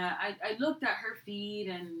pictures, and I looked at her feed,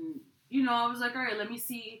 and I was like, all right, let me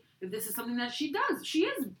see if this is something that she does. She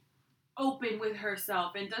is open with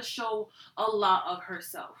herself and does show a lot of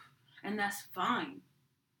herself, and that's fine.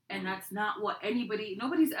 And that's not what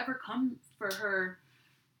nobody's ever come for her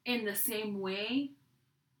in the same way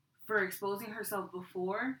for exposing herself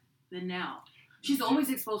before than now. She's always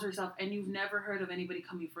exposed herself, and you've never heard of anybody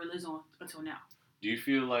coming for Lizzo until now. Do you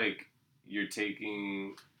feel like you're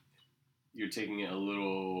taking it a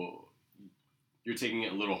little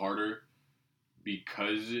harder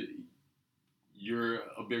because you're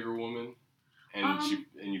a bigger woman, and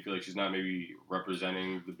you feel like she's not maybe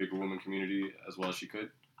representing the bigger woman community as well as she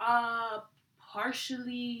could?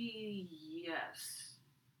 Partially, yes.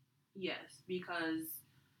 Yes, because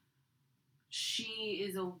she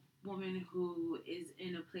is a woman who is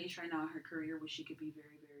in a place right now in her career where she could be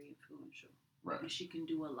very, very influential. Right. And she can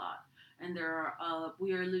do a lot. And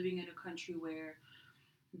we are living in a country where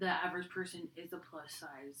the average person is a plus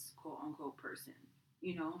size, quote unquote, person.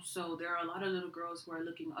 So there are a lot of little girls who are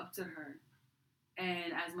looking up to her.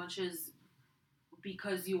 And as much as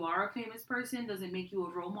because you are a famous person doesn't make you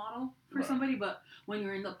a role model for somebody, but when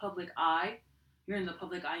you're in the public eye, and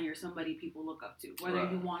you're somebody people look up to, whether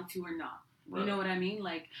you want to or not. Right. You know what I mean?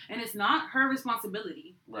 And it's not her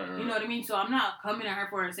responsibility. Right. You know what I mean? So I'm not coming at her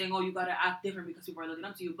for her saying, oh, you got to act different because people are looking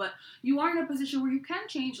up to you. But you are in a position where you can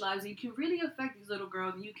change lives, and you can really affect these little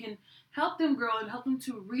girls, and you can help them grow and help them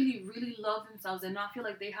to really, really love themselves and not feel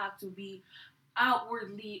like they have to be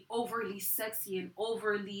outwardly, overly sexy and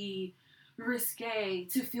overly risque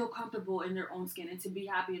to feel comfortable in their own skin and to be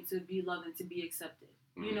happy and to be loved and to be accepted.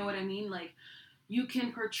 Mm-hmm. You know what I mean? You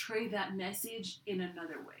can portray that message in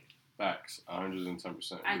another way. Facts,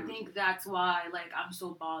 110%. I think that's why, I'm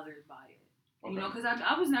so bothered by it. Okay. Because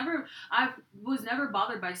I was never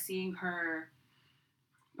bothered by seeing her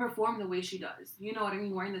perform the way she does. You know what I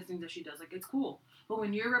mean? Wearing the things that she does, it's cool. But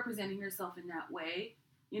when you're representing yourself in that way,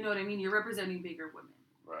 you know what I mean? You're representing bigger women.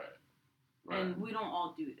 Right. And we don't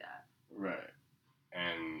all do that. Right.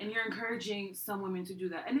 And you're encouraging some women to do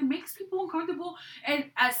that. And it makes people uncomfortable.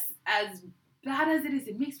 And as bad as it is,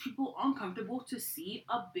 it makes people uncomfortable to see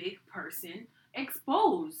a big person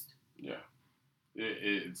exposed. Yeah.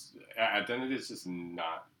 It's at the end of it, it's just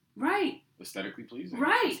not aesthetically pleasing.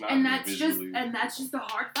 Right. And that's just the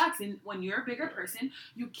hard facts. And when you're a bigger person,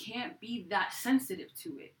 you can't be that sensitive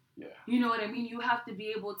to it. Yeah. You know what I mean? You have to be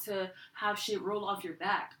able to have shit roll off your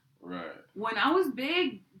back. Right. When I was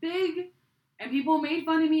big, and people made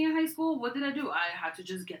fun of me in high school, what did I do? I had to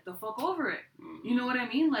just get the fuck over it. Mm-hmm. You know what I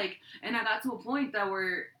mean? And I got to a point that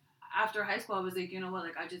where after high school, I was like, you know what?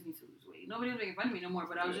 I just need to lose weight. Nobody was making fun of me no more,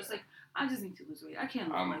 but I was just like, I just need to lose weight. I can't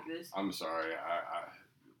look like this. I'm sorry. I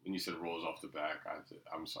when you said rolls off the back,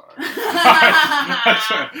 I'm sorry. I'm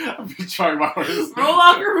trying my hardest. Roll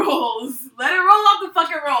off your rolls. Let it roll off the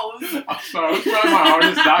fucking rolls. I'm sorry. I'm trying my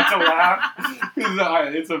hardest not to laugh.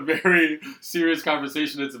 Because it's a very serious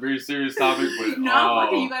conversation. It's a very serious topic. But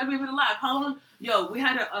fuck it. You gotta be able to laugh. How long? Yo, we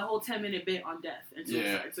had a whole 10-minute bit on death and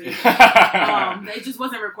suicide. Yeah. So it just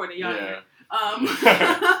wasn't recorded. Y'all yeah.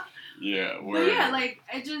 Yeah. But yeah,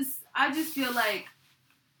 I just feel like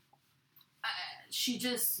she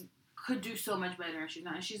just could do so much better, and she's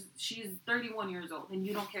not. She's 31 years old, and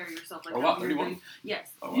you don't carry yourself like that. Wow, 31?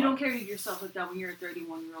 Yes. Oh, you don't carry yourself like that when you're a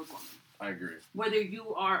 31-year-old woman. I agree. Whether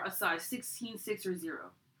you are a size 16, 6, or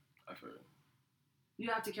 0. I feel it. You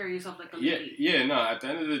have to carry yourself like a lady. Yeah, no, at the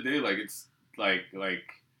end of the day, it's like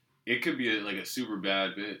it could be a super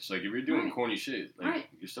bad bitch. If you're doing corny shit,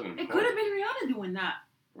 you're still gonna be corny. It could have been Rihanna doing that.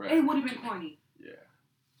 Right. It would have been corny. Yeah.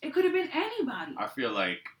 It could have been anybody. I feel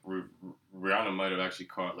like Rihanna might have actually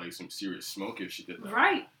caught some serious smoke if she did that.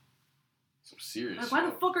 Right. Some serious why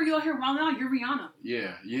the fuck are you out here wilding out? You're Rihanna.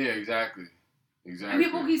 Yeah, exactly. And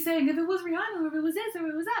people keep saying, if it was Rihanna, or if it was this, or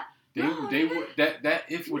if it was that. They would that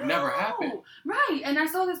if would never happen. Right. And I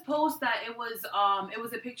saw this post that it was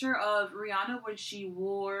a picture of Rihanna when she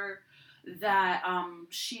wore that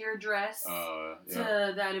sheer dress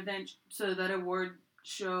to that event, to that award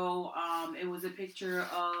show. It was a picture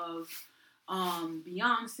of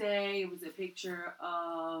Beyonce. It was a picture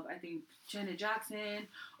of, I think, Janet Jackson,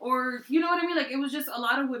 or you know what I mean. Like, it was just a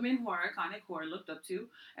lot of women who are iconic, who are looked up to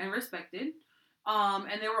and respected.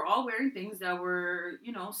 And they were all wearing things that were,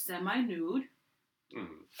 semi-nude.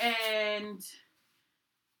 Mm-hmm. And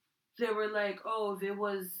they were like, "Oh, if it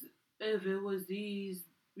was these,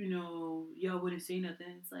 y'all wouldn't say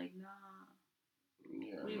nothing." It's like, nah.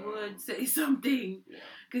 Yeah, we would say something,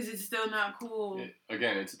 because it's still not cool.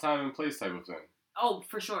 Again, it's a time and place type of thing. Oh,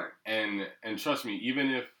 for sure. And trust me, even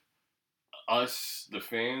if us, the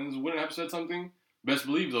fans, wouldn't have said something, best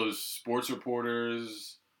believe those sports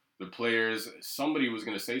reporters, the players, somebody was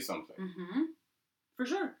going to say something. Mm-hmm. For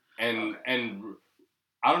sure. And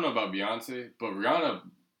I don't know about Beyonce, but Rihanna,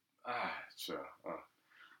 sure.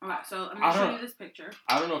 Alright, so I'm going to show you this picture.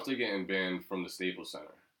 I don't know if they're getting banned from the Staples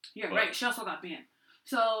Center. Yeah, right. She also got banned.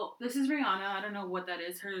 So this is Rihanna. I don't know what that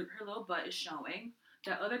is. Her little butt is showing.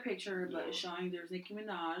 That other picture, her butt is showing. There's Nicki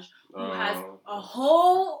Minaj, who has a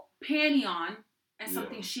whole panty on and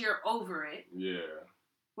something sheer over it. Yeah.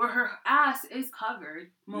 Where her ass is covered,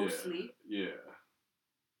 mostly. Yeah.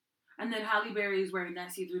 And then Halle Berry is wearing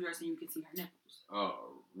that see-through dress and you can see her nipples.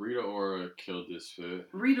 Oh, Rita Ora killed this fit.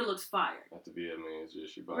 Rita looks fire. Have to be amazing.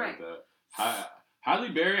 She bought that. Halle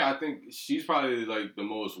Berry, I think she's probably like the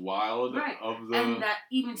most wild of the. And that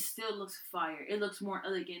even still looks fire. It looks more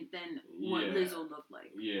elegant than what Lizzo looked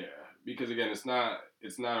like. Yeah, because again, it's not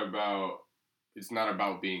about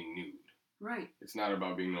being nude. Right. It's not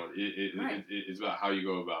about being nude. It's about how you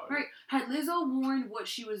go about it. Right. Had Lizzo worn what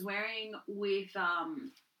she was wearing with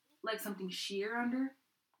like something sheer under,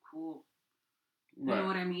 cool. You know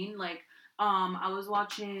what I mean? Like, I was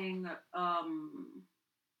watching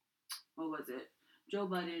what was it? Joe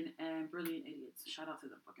Budden and Brilliant Idiots. Shout out to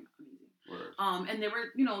them, fucking amazing. Word. And they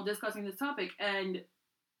were, discussing this topic, and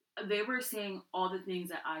they were saying all the things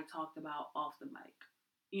that I talked about off the mic.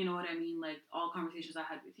 You know what I mean? Like, all conversations I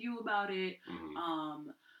had with you about it.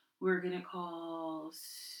 Mm-hmm. We're gonna call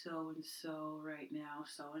so and so right now,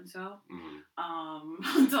 so and so.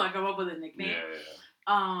 Until I come up with a nickname.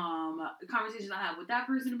 Conversations I had with that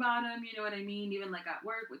person about him. You know what I mean? Even like at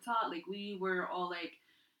work with Todd, like we were all like,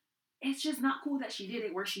 it's just not cool that she did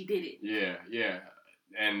it where she did it. Yeah.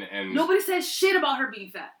 And nobody says shit about her being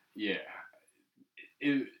fat. Yeah.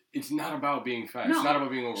 It's not about being fat. No, it's not about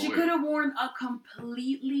being overweight. She could have worn a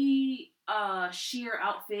completely sheer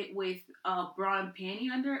outfit with a bra and panty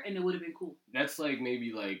under, and it would have been cool. That's like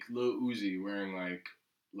maybe like Lil Uzi wearing like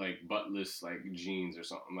buttless like jeans or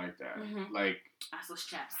something like that. Mm-hmm. Like assless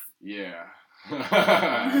chaps. Yeah.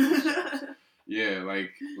 Yeah,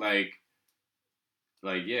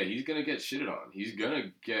 like yeah, he's gonna get shitted on. He's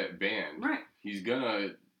gonna get banned. Right. He's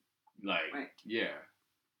gonna yeah.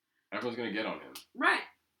 Everyone's gonna get on him. Right.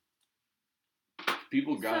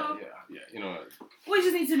 People got you know. We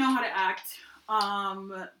just need to know how to act.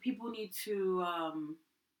 People need to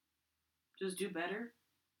just do better.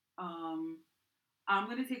 I'm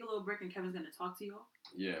gonna take a little break and Kevin's gonna talk to y'all.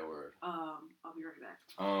 Yeah, word. I'll be right back.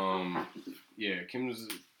 Yeah, Kim's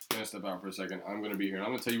gonna step out for a second. I'm gonna be here and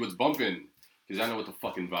I'm gonna tell you what's bumping because I know what the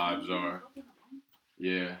fucking vibes are.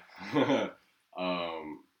 Yeah.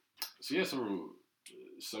 So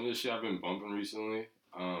some of the shit I've been bumping recently.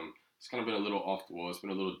 It's kind of been a little off the wall. It's been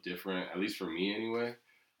a little different, at least for me anyway.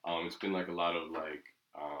 It's been like a lot of like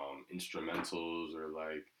instrumentals or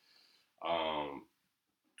like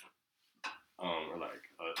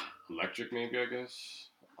electric maybe, I guess.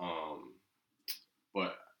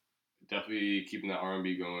 But definitely keeping that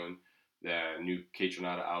R&B going. That new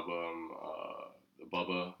Kaytranada album, the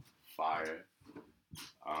Bubba, fire.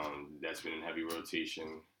 That's been in heavy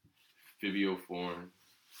rotation. Fivio Foreign,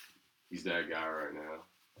 he's that guy right now.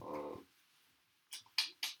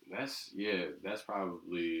 That's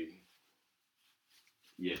probably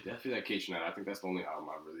definitely that Kaytranada. I think that's the only album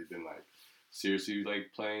I've really been like seriously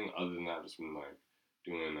like playing. Other than that, I've just been like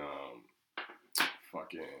doing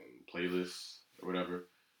fucking playlists or whatever.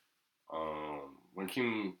 When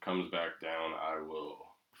Kim comes back down, I will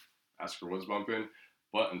ask her what's bumping.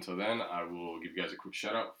 But until then, I will give you guys a quick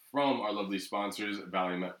shout out from our lovely sponsors,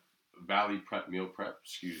 Valley Prep Meal Prep.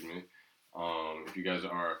 Excuse me. If you guys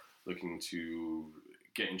are looking to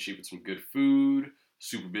get in shape with some good food,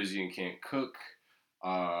 super busy and can't cook,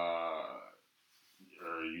 or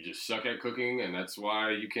you just suck at cooking and that's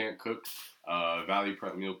why you can't cook, Valley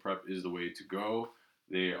Prep Meal Prep is the way to go.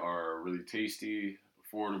 They are really tasty,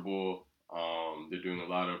 affordable. They're doing a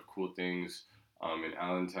lot of cool things in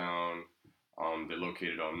Allentown. They're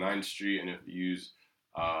located on 9th Street, and if you use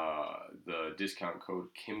the discount code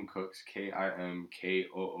KIMCOOKS,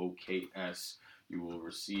 KIMKOOKS, you will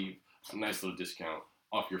receive a nice little discount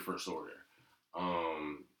off your first order.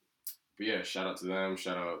 But yeah, shout out to them.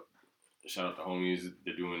 Shout out the homies.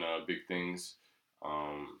 They're doing big things.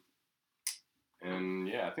 And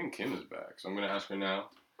yeah, I think Kim is back. So I'm gonna ask her now.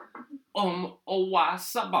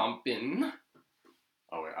 What's bumpin'?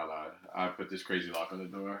 Oh wait, I lied. I put this crazy lock on the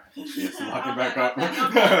door. She has to lock it back up.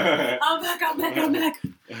 I'm back.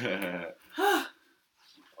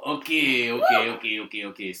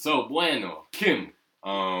 Okay. So bueno, Kim.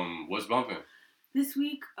 What's bumping? This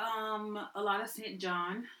week, a lot of St.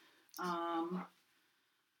 John,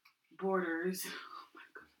 Borders. Oh my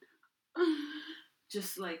god.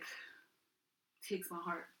 Just like takes my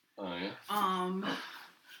heart. Oh yeah.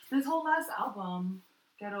 This whole last album,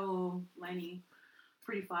 Ghetto Lenny,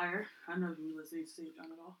 pretty fire. I don't know if you've been listening to St.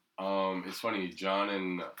 John at all. It's funny. John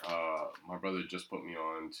and my brother just put me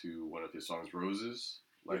on to one of his songs, Roses,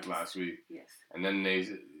 like last week. Yes. And then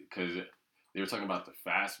because they were talking about the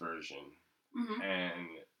fast version,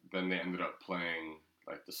 and then they ended up playing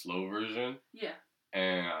like the slow version. Yeah.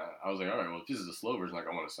 And I was like, all right, well, if this is the slow version, like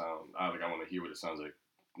I want to hear what it sounds like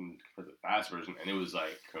for the fast version, and it was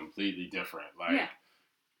like completely different. Like, yeah.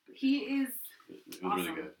 He is. It was awesome.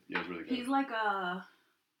 Really good. Yeah, it was really good. He's like I'd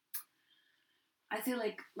say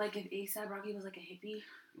like if A$AP Rocky was like a hippie,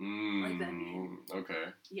 like that man.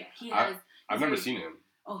 Okay. Yeah, he has. I've never seen him.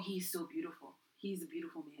 Oh, he's so beautiful. He's a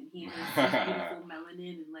beautiful man. He has beautiful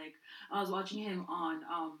melanin, and like I was watching him on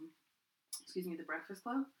The Breakfast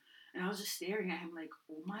Club, and I was just staring at him like,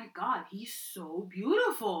 oh my god, he's so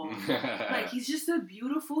beautiful. Like he's just a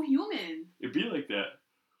beautiful human. It'd be like that.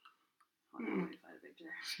 Hold on, let me find a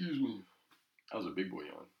picture. Excuse me. That was a big boy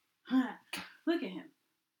yawn. Look at him.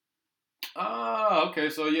 Oh, okay.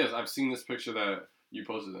 So yes, I've seen this picture that you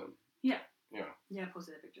posted him. Yeah. Yeah. Yeah, I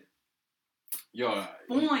posted that picture. Yo,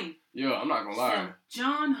 boy. Yo, I'm not gonna lie. So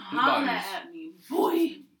John, holla at me,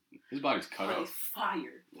 boy. His body's cut up. He's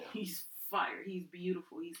fire. Yeah. He's fire. He's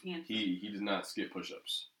beautiful. He's handsome. He does not skip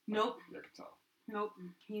push-ups. Nope. I can tell. Nope.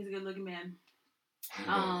 He's a good-looking man.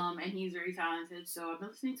 And he's very talented. So I've been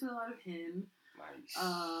listening to a lot of him. Nice.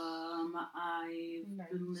 I've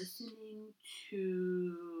been listening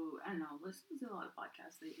to listening to a lot of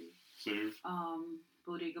podcasts lately. Same.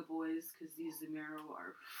 Bodega Boys, because these Zamero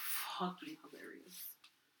are fucking hilarious.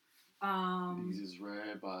 These is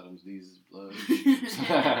red bottoms, these is blood.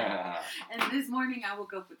 And this morning I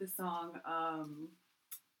woke up with the song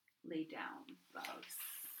Lay Down by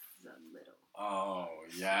Little. Oh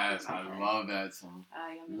yes, I love that song.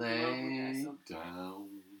 I am in love with that song. Down.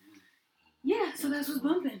 Yeah, so that's what's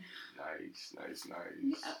bumping. Nice. Yeah,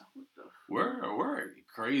 we're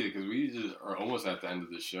crazy because we just are almost at the end of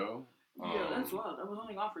the show. Yeah, that's wild. I was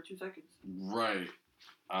only off for 2 seconds. Right.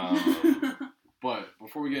 But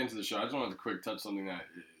before we get into the show, I just wanted to quick touch something that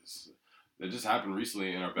just happened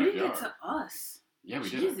recently in our backyard. We didn't get to us. Yeah, we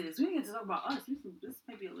did. Jesus, we didn't get to talk about us. This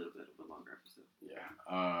might be a little bit of a longer episode. Yeah.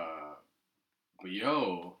 But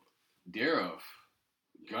yo, Daruff,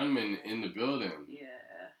 gunman in the building. Yeah.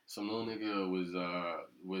 Some little nigga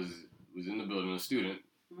was in the building. A student.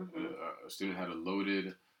 Mm-hmm. A student had a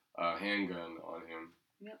loaded handgun on him.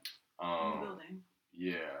 Yep. In the building.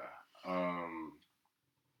 Yeah.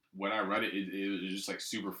 When I read it, it was just like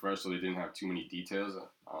super fresh, so they didn't have too many details.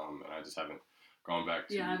 And I just haven't gone back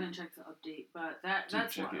to. Yeah, I haven't checked the update, but that's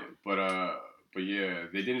check wild. it. But yeah,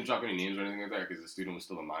 they didn't drop any names or anything like that because the student was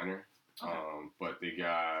still a minor. Okay. But they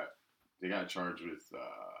got charged with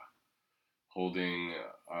holding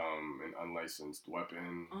an unlicensed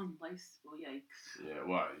weapon. Unlicensed? Well, yikes. Yeah.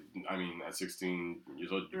 Well, I mean, at 16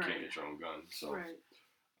 years old, you right. can't get your own gun. So. Right.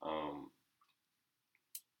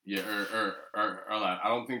 Yeah, or I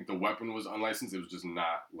don't think the weapon was unlicensed. It was just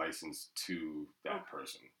not licensed to that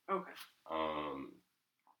person. Okay.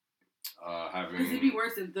 Having. Because it'd be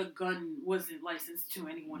worse if the gun wasn't licensed to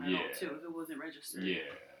anyone at all, too. If it wasn't registered. Yeah.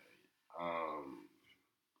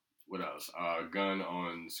 What else? Gun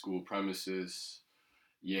on school premises.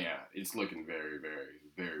 Yeah, it's looking very, very,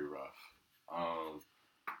 very rough.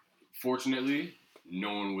 Fortunately,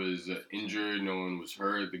 no one was injured. No one was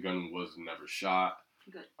hurt. The gun was never shot.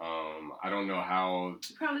 Good. I don't know how.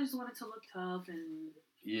 You probably just wanted to look tough and.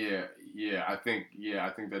 Yeah. I think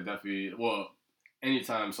that definitely. Well,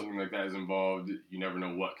 anytime something like that is involved, you never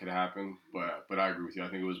know what could happen. But I agree with you. I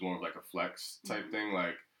think it was more of like a flex type thing.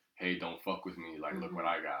 Like, hey, don't fuck with me. Like, look what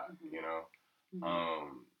I got. Mm-hmm. You know.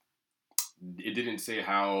 Mm-hmm. It didn't say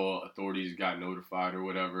how authorities got notified or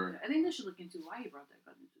whatever. I think they should look into why he brought that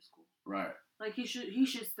gun into school. Right. Like he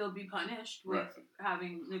should still be punished with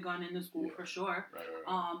having the gun in the school for sure. Right.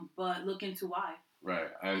 But look into why.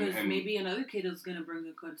 Right. Because maybe another kid is gonna bring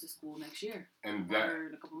a gun to school next year. And that or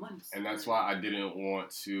in a couple months. And that's why I didn't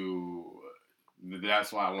want to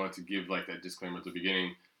that's why I wanted to give like that disclaimer at the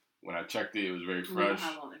beginning. When I checked it, it was very We don't fresh.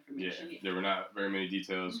 have all the information yet. There were not very many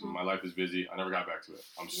details. Mhm. My life is busy. I never got back to it.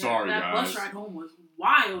 I'm sorry, that guys. bus ride home was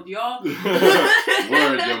wild, y'all. Word,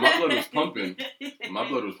 yo, my blood was pumping. My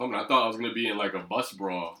blood was pumping. I thought I was gonna be in like a bus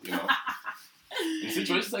brawl, you know. In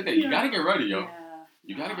situations like that, you gotta get ready, yo. Yeah.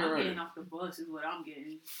 You gotta get I'm ready. getting off the bus is what I'm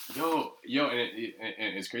getting. Yo, and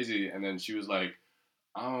it's crazy. And then she was like,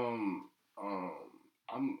 I'm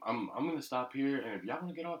gonna stop here, and if y'all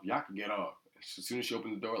wanna get off, y'all can get off. As soon as she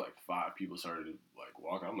opened the door, like 5 people started to like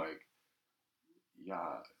walk. I'm like,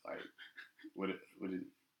 yeah, like,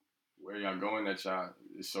 where y'all going that y'all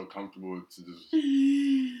is so comfortable to just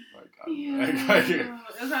like,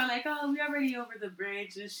 it was like, oh, we already over the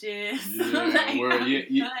bridge and shit.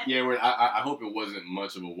 Where I hope it wasn't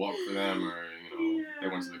much of a walk for them, or they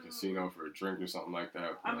went to the casino for a drink or something like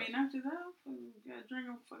that. I mean, after that, yeah, drink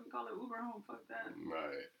and fucking call it Uber home. Fuck that.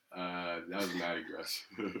 Right. That was mad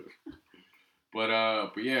aggressive. But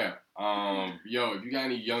yeah, yo, if you got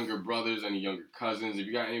any younger brothers, any younger cousins, if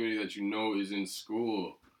you got anybody that you know is in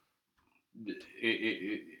school,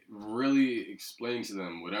 it really explains to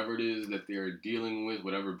them whatever it is that they're dealing with,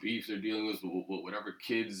 whatever beefs they're dealing with, whatever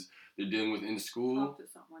kids they're dealing with in school. Talk to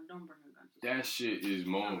someone. Don't bring a gun to that shit is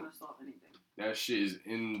not gonna solve anything. That shit is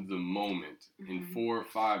in the moment. Mm-hmm. In 4,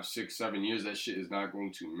 5, 6, 7 years, that shit is not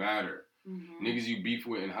going to matter. Mm-hmm. Niggas you beef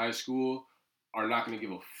with in high school are not going to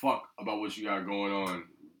give a fuck about what you got going on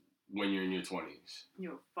when you're in your 20s.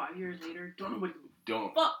 Yo, 5 years later,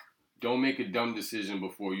 fuck. Don't make a dumb decision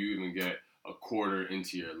before you even get a quarter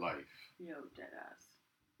into your life. Yo, dead ass.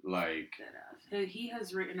 Like, dead ass. He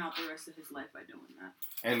has written out the rest of his life by doing that.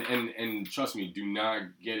 And trust me, do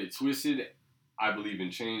not get it twisted. I believe in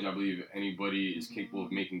change. I believe anybody is capable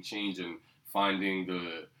of making change and finding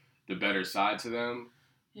the better side to them.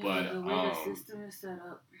 Yeah, but the way the system is set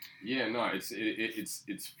up. Yeah, no,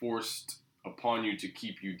 it's forced upon you to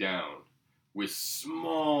keep you down with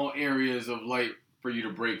small areas of light for you to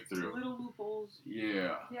break through. Little loopholes.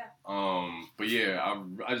 Yeah. Yeah. But yeah,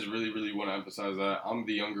 I just really, really want to emphasize that I'm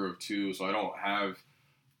the younger of 2, so I don't have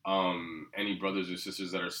any brothers or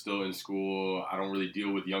sisters that are still in school. I don't really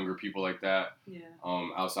deal with younger people like that. Yeah.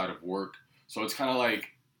 Outside of work, so it's kind of like,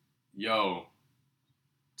 yo,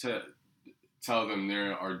 to tell them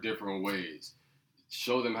there are different ways.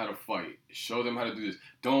 Show them how to fight. Show them how to do this.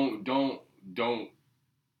 Don't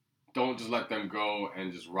just let them go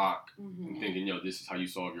and just rock and thinking, yo, this is how you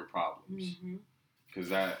solve your problems. Because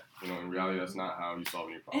that, in reality, that's not how you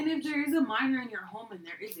solve your problems. And if there is a minor in your home and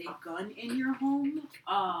there is a gun in your home,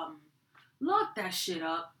 lock that shit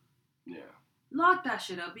up. Yeah. Lock that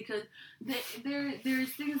shit up, because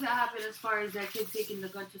there's things that happen as far as that kid taking the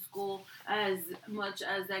gun to school, as much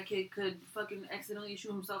as that kid could fucking accidentally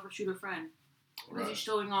shoot himself or shoot a friend. Because he's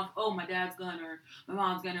showing off, oh, my dad's gun or my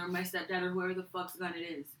mom's gun or my stepdad or whoever the fuck's gun it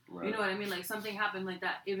is. Right. You know what I mean? Like, something happened like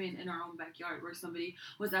that even in our own backyard where somebody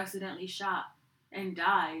was accidentally shot and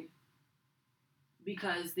died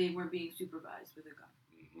because they weren't being supervised with a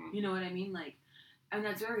gun. You know what I mean? Like, and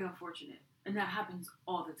that's very unfortunate. And that happens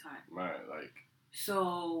all the time. Right, like.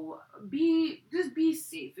 So, be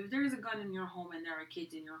safe. If there's a gun in your home and there are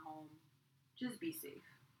kids in your home, just be safe.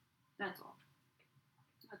 That's all.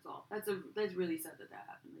 That's really sad that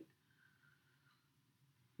happened. Like,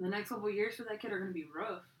 the next couple of years for that kid are going to be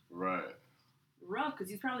rough. Right. Rough, because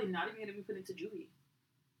he's probably not even going to be put into juvie.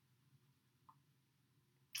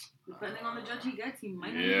 Depending on the judge he gets, he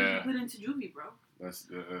might not even be put into juvie, bro. That's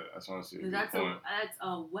honestly a good that's point. That's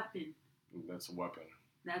a weapon. That's a weapon.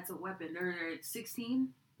 That's a weapon. They're at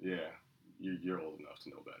 16. Yeah, you're old enough to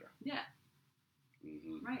know better. Yeah.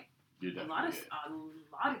 Mm-hmm. Right. You're definitely a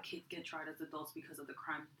lot of kids get tried as adults because of the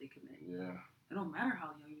crimes that they commit. Yeah. It don't matter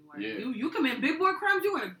how young you are. Yeah. You commit big boy crimes,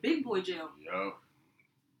 you in a big boy jail. Yo.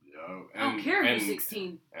 I don't care if you're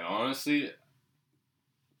 16. And honestly,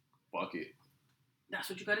 fuck it. That's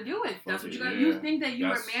what you got to deal with. That's what you got to. Yeah. You think that you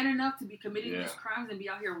are man enough to be committing these crimes and be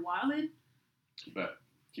out here wilding? Bet.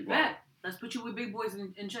 Keep wilding. Let's put you with big boys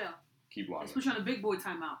in jail. Keep wilding. Let's put you on a big boy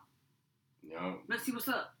timeout. Yo. Let's see what's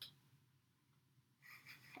up.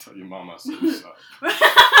 Tell your mama I said what's up.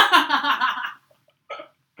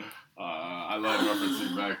 I love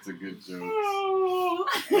referencing back to good jokes.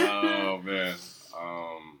 Oh man.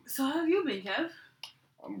 So how have you been, Kev?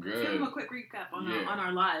 I'm good. Let's give them a quick recap on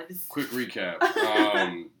our lives. Quick recap.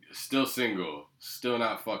 Still single. Still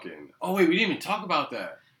not fucking. Oh wait, we didn't even talk about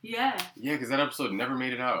that. Yeah. Yeah, because that episode never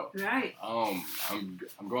made it out. Right. I'm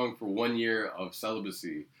going for 1 year of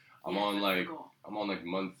celibacy. I'm on like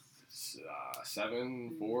month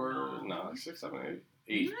 7, 4, no, 6, 7,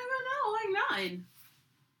 8. You never know, like 9.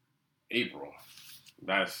 April.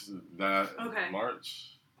 That's that. Okay.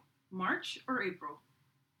 March or April?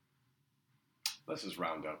 Let's just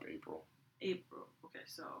round up April. April. Okay,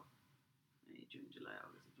 so May, June, July,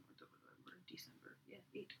 August, September, October, November, December. Yeah,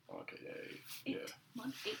 8. Okay, Eight. yeah.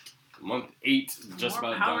 Month 8. Month 8, just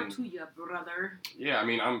More about power done. to you, brother. Yeah, I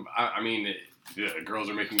mean, the girls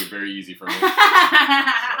are making it very easy for me.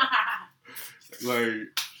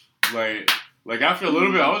 like after a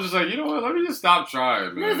little bit, I was just like, you know what? Let me just stop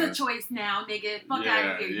trying, man. There's a choice now, nigga. Fuck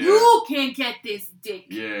out of here. Yeah. You can get this dick.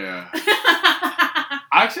 Yeah.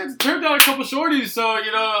 I actually had to turn down a couple shorties, so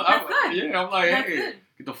you know, That's good. Yeah, I'm like, That's hey, good.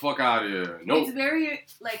 get the fuck out of here. Nope. It's very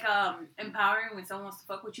like empowering when someone wants to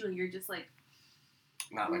fuck with you and you're just like,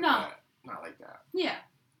 Not like no. that. Not like that. Yeah.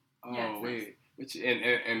 Oh Yeah, wait, which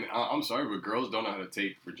and I'm sorry, but girls don't know how to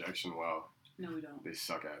take rejection well. No, we don't. They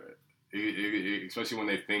suck at it. Especially when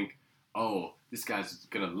they think, oh, this guy's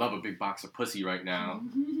gonna love a big box of pussy right now.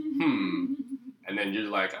 And then you're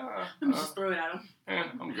like, just throw it at him.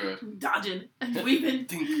 Yeah, I'm good. Dodging and weaving.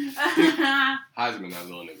 Heisman, that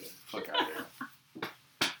little nigga. Fuck out of here.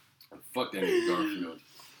 Fuck that nigga Garfield.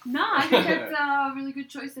 No, I think that's a really good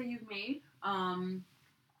choice that you've made.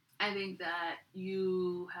 I think that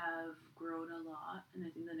you have grown a lot, and I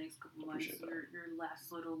think the next couple months, your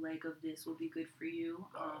last little leg of this will be good for you.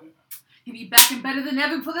 You'll be back and better than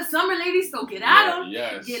ever for the summer, ladies. So get at them.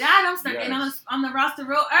 Yes. Get at them. Start getting on the roster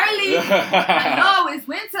real early. I know it's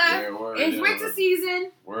winter. Yeah, word, it's winter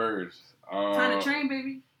season. Words. Time to train,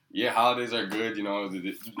 baby. Yeah, holidays are good. You know,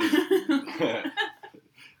 this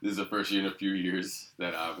is the first year in a few years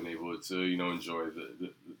that I've been able to, you know, enjoy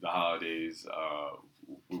the holidays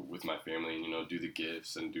with my family, and you know, do the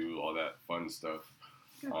gifts and do all that fun stuff.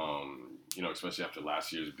 You know, especially after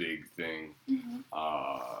last year's big thing.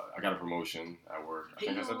 I got a promotion at work. I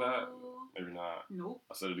think I said that. Maybe not. Nope.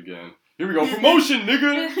 I said it again. Here we go. Promotion,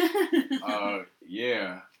 nigga.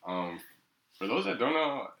 Yeah. For those that don't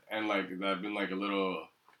know and like that have been like a little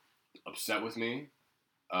upset with me,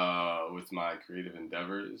 with my creative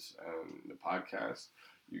endeavors and the podcast,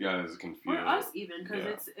 you guys can feel. Or us even,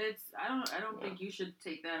 because it's. I don't think you should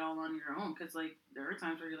take that all on your own, because like there are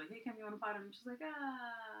times where you're like, hey, can we on a pod? And I'm just like,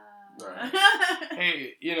 Right.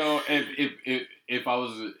 Hey, you know, if I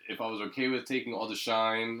was okay with taking all the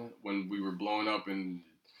shine when we were blowing up, and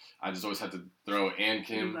I just always had to throw and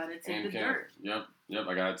Kim. You gotta take and the Kim. dirt. Yep.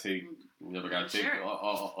 I gotta take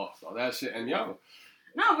all that shit. And yo.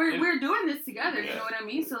 No, we're doing this together. You know what I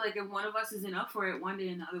mean? So like, if one of us isn't up for it one day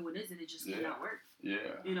and the other one isn't, it just cannot work. Yeah.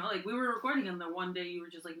 You know, like we were recording, and the one day you were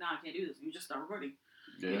just like, nah, I can't do this. You just start recording.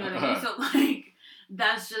 Yeah. You know what I mean? So like,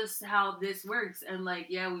 that's just how this works. And like,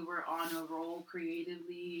 yeah, we were on a roll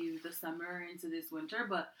creatively the summer into this winter,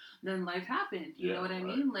 but then life happened. You know what I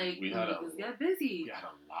mean? Like, niggas get busy. We had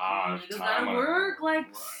a lot of niggas time. gotta work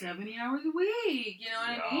like 70 hours a week. You know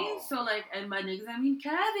what I mean? So like, and by niggas I mean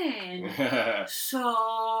Kevin.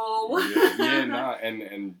 So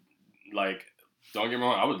and like, don't get me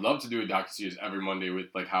wrong, I would love to do a docuseries every Monday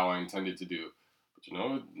with like how I intended to do, but you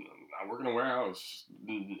know, I work in a warehouse.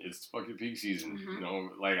 It's fucking peak season. You know,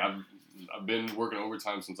 like I've been working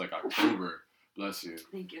overtime since like October. Bless you.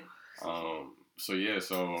 Thank you. So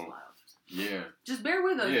yeah, just bear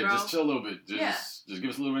with us, bro. Just chill a little bit. Just give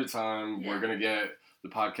us a little bit of time. We're gonna get the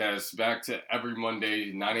podcast back to every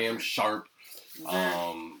Monday, 9 a.m. sharp.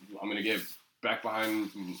 I'm gonna get back behind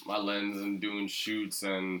my lens and doing shoots,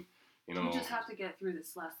 and you know, we just have to get through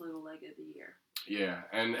this last little leg of the year. Yeah,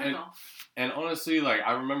 and honestly, like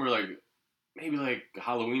I remember, like maybe like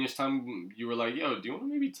Halloweenish time, you were like, "Yo, do you want to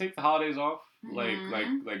maybe take the holidays off? Like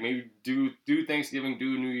maybe do Thanksgiving,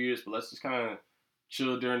 do New Year's, but let's just kind of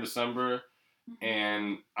chill during December."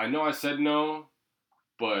 And I know I said no,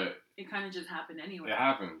 but it kind of just happened anyway. It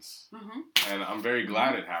happens, and I'm very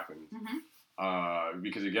glad it happened,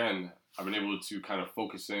 because again, I've been able to kind of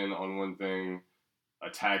focus in on one thing,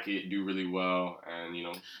 attack it, do really well, and you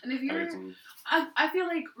know. And if you're, I feel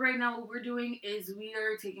like right now what we're doing is we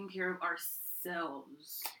are taking care of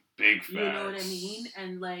ourselves. Big facts. You know what I mean?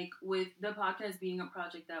 And like with the podcast being a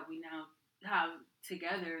project that we now have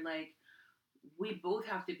together, like we both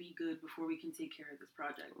have to be good before we can take care of this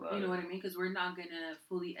project. Right. You know what I mean? Because we're not gonna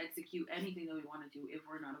fully execute anything that we want to do if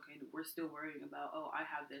we're not okay. We're still worrying about, oh, I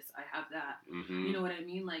have this, I have that. You know what I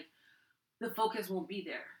mean? Like the focus won't be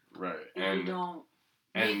there. Right. If we don't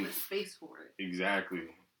make the space for it.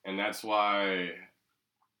 Exactly. And that's why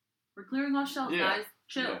we're clearing off shelves, guys.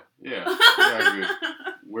 Chill. Yeah. Exactly.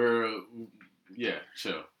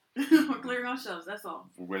 Chill. We're clearing off shelves, that's all.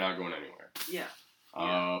 We're not going anywhere. Yeah.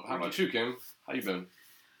 How about you, Kim? How you been?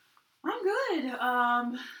 I'm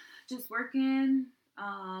good. Just working.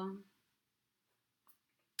 I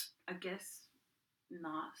guess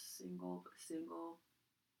Not single, but single.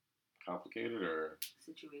 Complicated or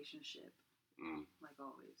Situationship, like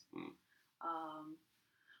always. Mm.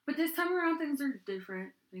 But this time around, things are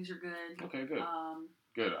different. Things are good. Okay, good.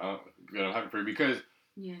 Good. Good. I'm happy for you because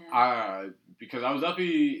yeah. Because I was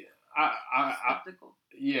definitely skeptical.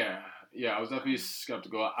 I was definitely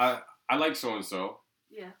skeptical. I like so and so.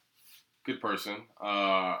 Yeah. Good person.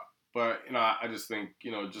 But I just think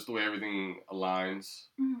just the way everything aligns.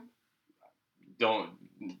 Mm-hmm.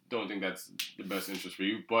 Don't think that's the best interest for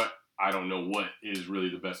you, but I don't know what is really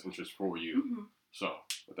the best interest for you. Mm-hmm. So,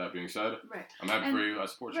 with that being said, right. I'm happy for you. I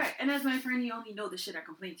support you. Right, and as my friend, you only know the shit I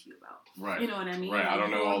complain to you about. Right. You know what I mean? Right, I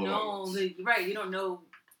don't know all the moments. Right, you don't know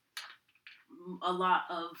a lot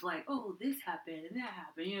of, like, oh, this happened and that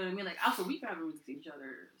happened. You know what I mean? Like, also, we haven't really seen each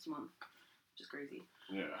other this month, which is crazy.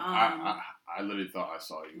 Yeah, I literally thought I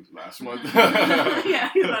saw you last month. Yeah,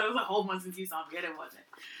 you thought it was a whole month since you saw me, and it wasn't.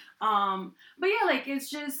 But yeah, like, it's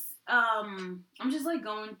just, I'm just, like,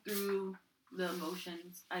 going through the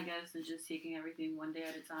emotions, I guess, and just taking everything one day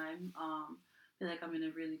at a time. I feel like I'm in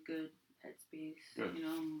a really good headspace. Good.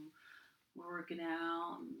 We're working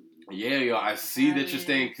out. Yeah, I see that you're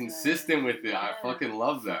staying consistent with it. I fucking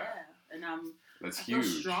love that. Yeah, and that's I huge.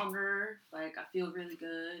 Feel stronger. Like, I feel really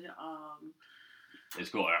good. It's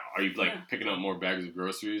cool. Are you like picking up more bags of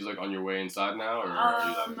groceries like on your way inside now, or are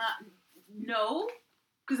you like... No,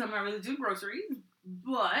 because I'm not really doing groceries.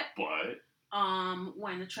 But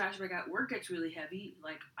when the trash bag at work gets really heavy,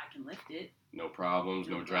 like, I can lift it. No problems,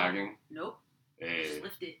 no dragging. Nope. Hey. Just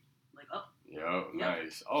lift it like up. Yo,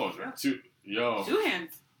 nice. Oh, yep. Two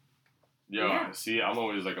hands. Yo, yeah. See, I'm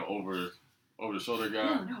always like an over the shoulder guy.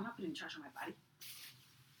 No, I'm not putting trash on my body.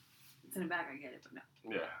 It's in the bag, I get it, but no.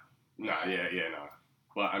 Yeah. No.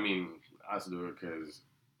 But I mean, I have to do it because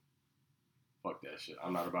fuck that shit.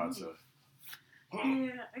 I'm not about to.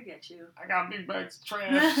 Yeah, I get you. I got big bags of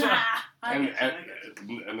trash. and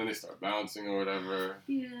then they start bouncing or whatever.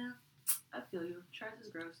 Yeah, I feel you. Trash is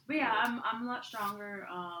gross. But yeah, I'm a lot stronger.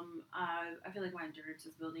 I feel like my endurance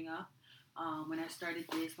is building up. When I started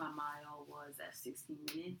this, my mile was at 16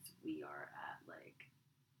 minutes. We are at like,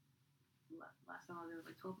 last time I was there was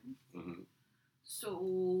like 12 minutes. Mm-hmm.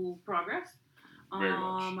 So, progress. Very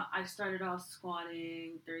much. I started off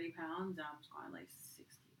squatting 30 pounds. I'm squatting like 60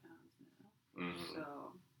 pounds now. Mm-hmm. So,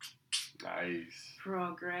 nice.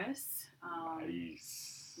 Progress.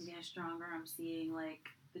 Nice. I'm getting stronger. I'm seeing like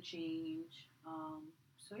the change.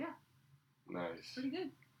 So yeah. Nice. Pretty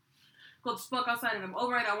good. Go to spoke outside and I'm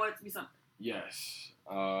over it. I want it to be something. Yes.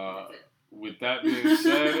 With that being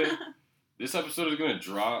said, this episode is going to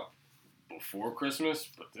drop before Christmas,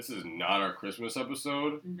 but this is not our Christmas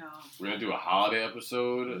episode. No. We're going to do a holiday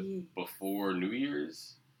episode before New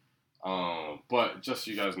Year's. But just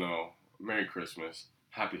so you guys know, Merry Christmas.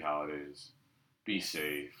 Happy holidays. Be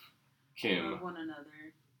safe. Kim. Love one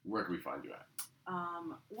another. Where can we find you at?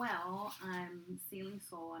 Well, I'm Sailing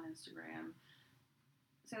Soul on Instagram.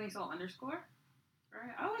 Sailing Soul _.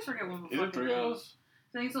 Right? I always forget one. Is it 3 L's?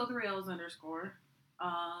 Sailing Soul 3 L's _ _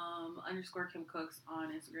 Kim Cooks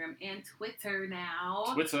on Instagram and Twitter now.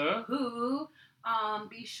 Twitter. Who?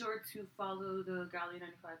 Be sure to follow the Gallery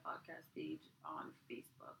 95 podcast page on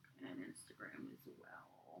Facebook and Instagram as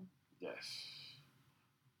well. Yes.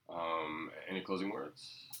 Any closing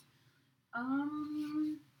words?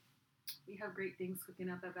 We have great things cooking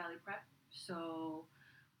up at Valley Prep, so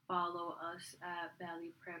follow us at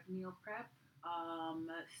Valley Prep Meal Prep.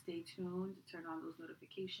 Stay tuned, turn on those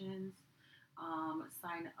notifications.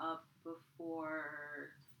 Sign up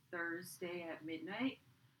before Thursday at midnight.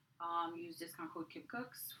 Use discount code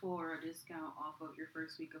KimCooks for a discount off of your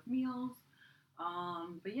first week of meals.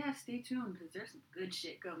 But yeah, stay tuned because there's some good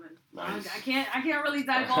shit coming. Nice. I can't really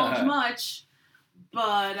divulge much,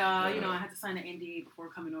 but I had to sign an NDA before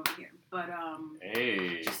coming over here. But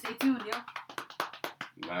hey, just stay tuned,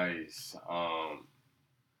 yo. Nice.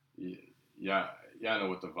 Yeah, I know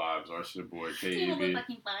what the vibes are. It's your boy KEV.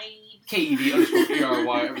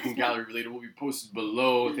 KEV_ARY. Everything gallery related will be posted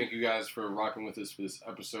below. Thank you guys for rocking with us for this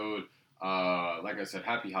episode. Like I said,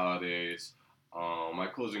 happy holidays. My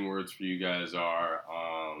closing words for you guys are,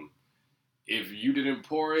 if you didn't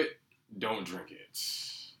pour it, don't drink it.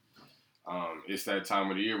 It's that time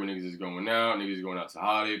of the year when niggas is going out. Niggas is going out to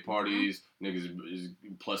holiday parties. Niggas is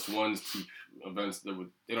 +1s to events that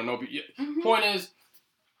they don't know. Point is,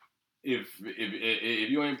 if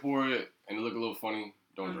you ain't pour it and it look a little funny,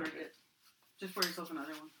 don't drink it. Just pour yourself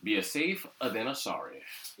another one. Be a safe than a sorry.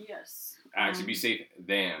 Yes. Actually, be safe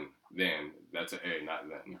than. That's an A, not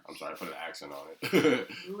then. Yes. I'm sorry, I put an accent on it.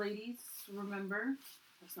 Ladies, remember,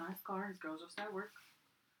 it's not his car, his girls just at work.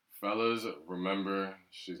 Fellas, remember,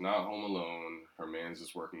 she's not home alone. Her man's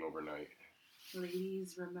just working overnight.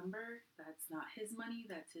 Ladies, remember, that's not his money.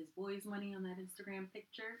 That's his boy's money on that Instagram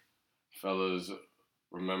picture. Fellas,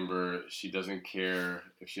 remember, she doesn't care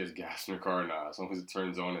if she has gas in her car or not. As long as it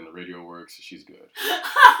turns on and the radio works, she's good.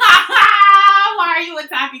 Why are you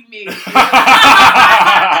attacking me?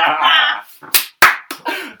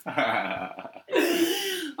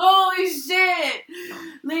 Holy shit!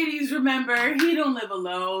 Ladies, remember, he don't live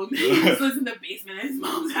alone. He just lives in the basement of his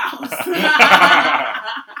mom's house.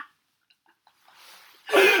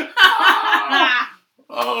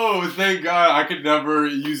 Oh, thank God! I could never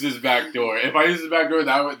use this back door. If I use this back door,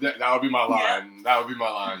 that would be my line. Yep. That would be my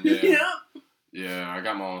line. Yeah. Yep. Yeah, I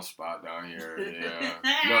got my own spot down here.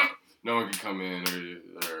 Yeah. No one can come in or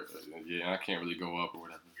yeah, I can't really go up or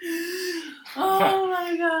whatever. Oh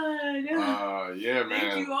my God. Yeah, man.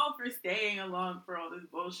 Thank you all for staying along for all this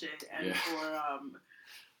bullshit and for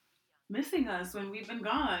missing us when we've been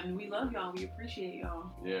gone. We love y'all. We appreciate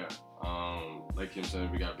y'all. Yeah. Like Kim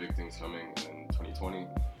said, we got big things coming in 2020.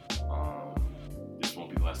 This won't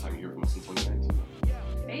be the last time you hear from us in 2019.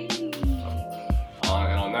 Hey.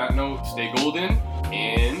 And on that note, stay golden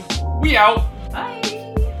and we out. Bye.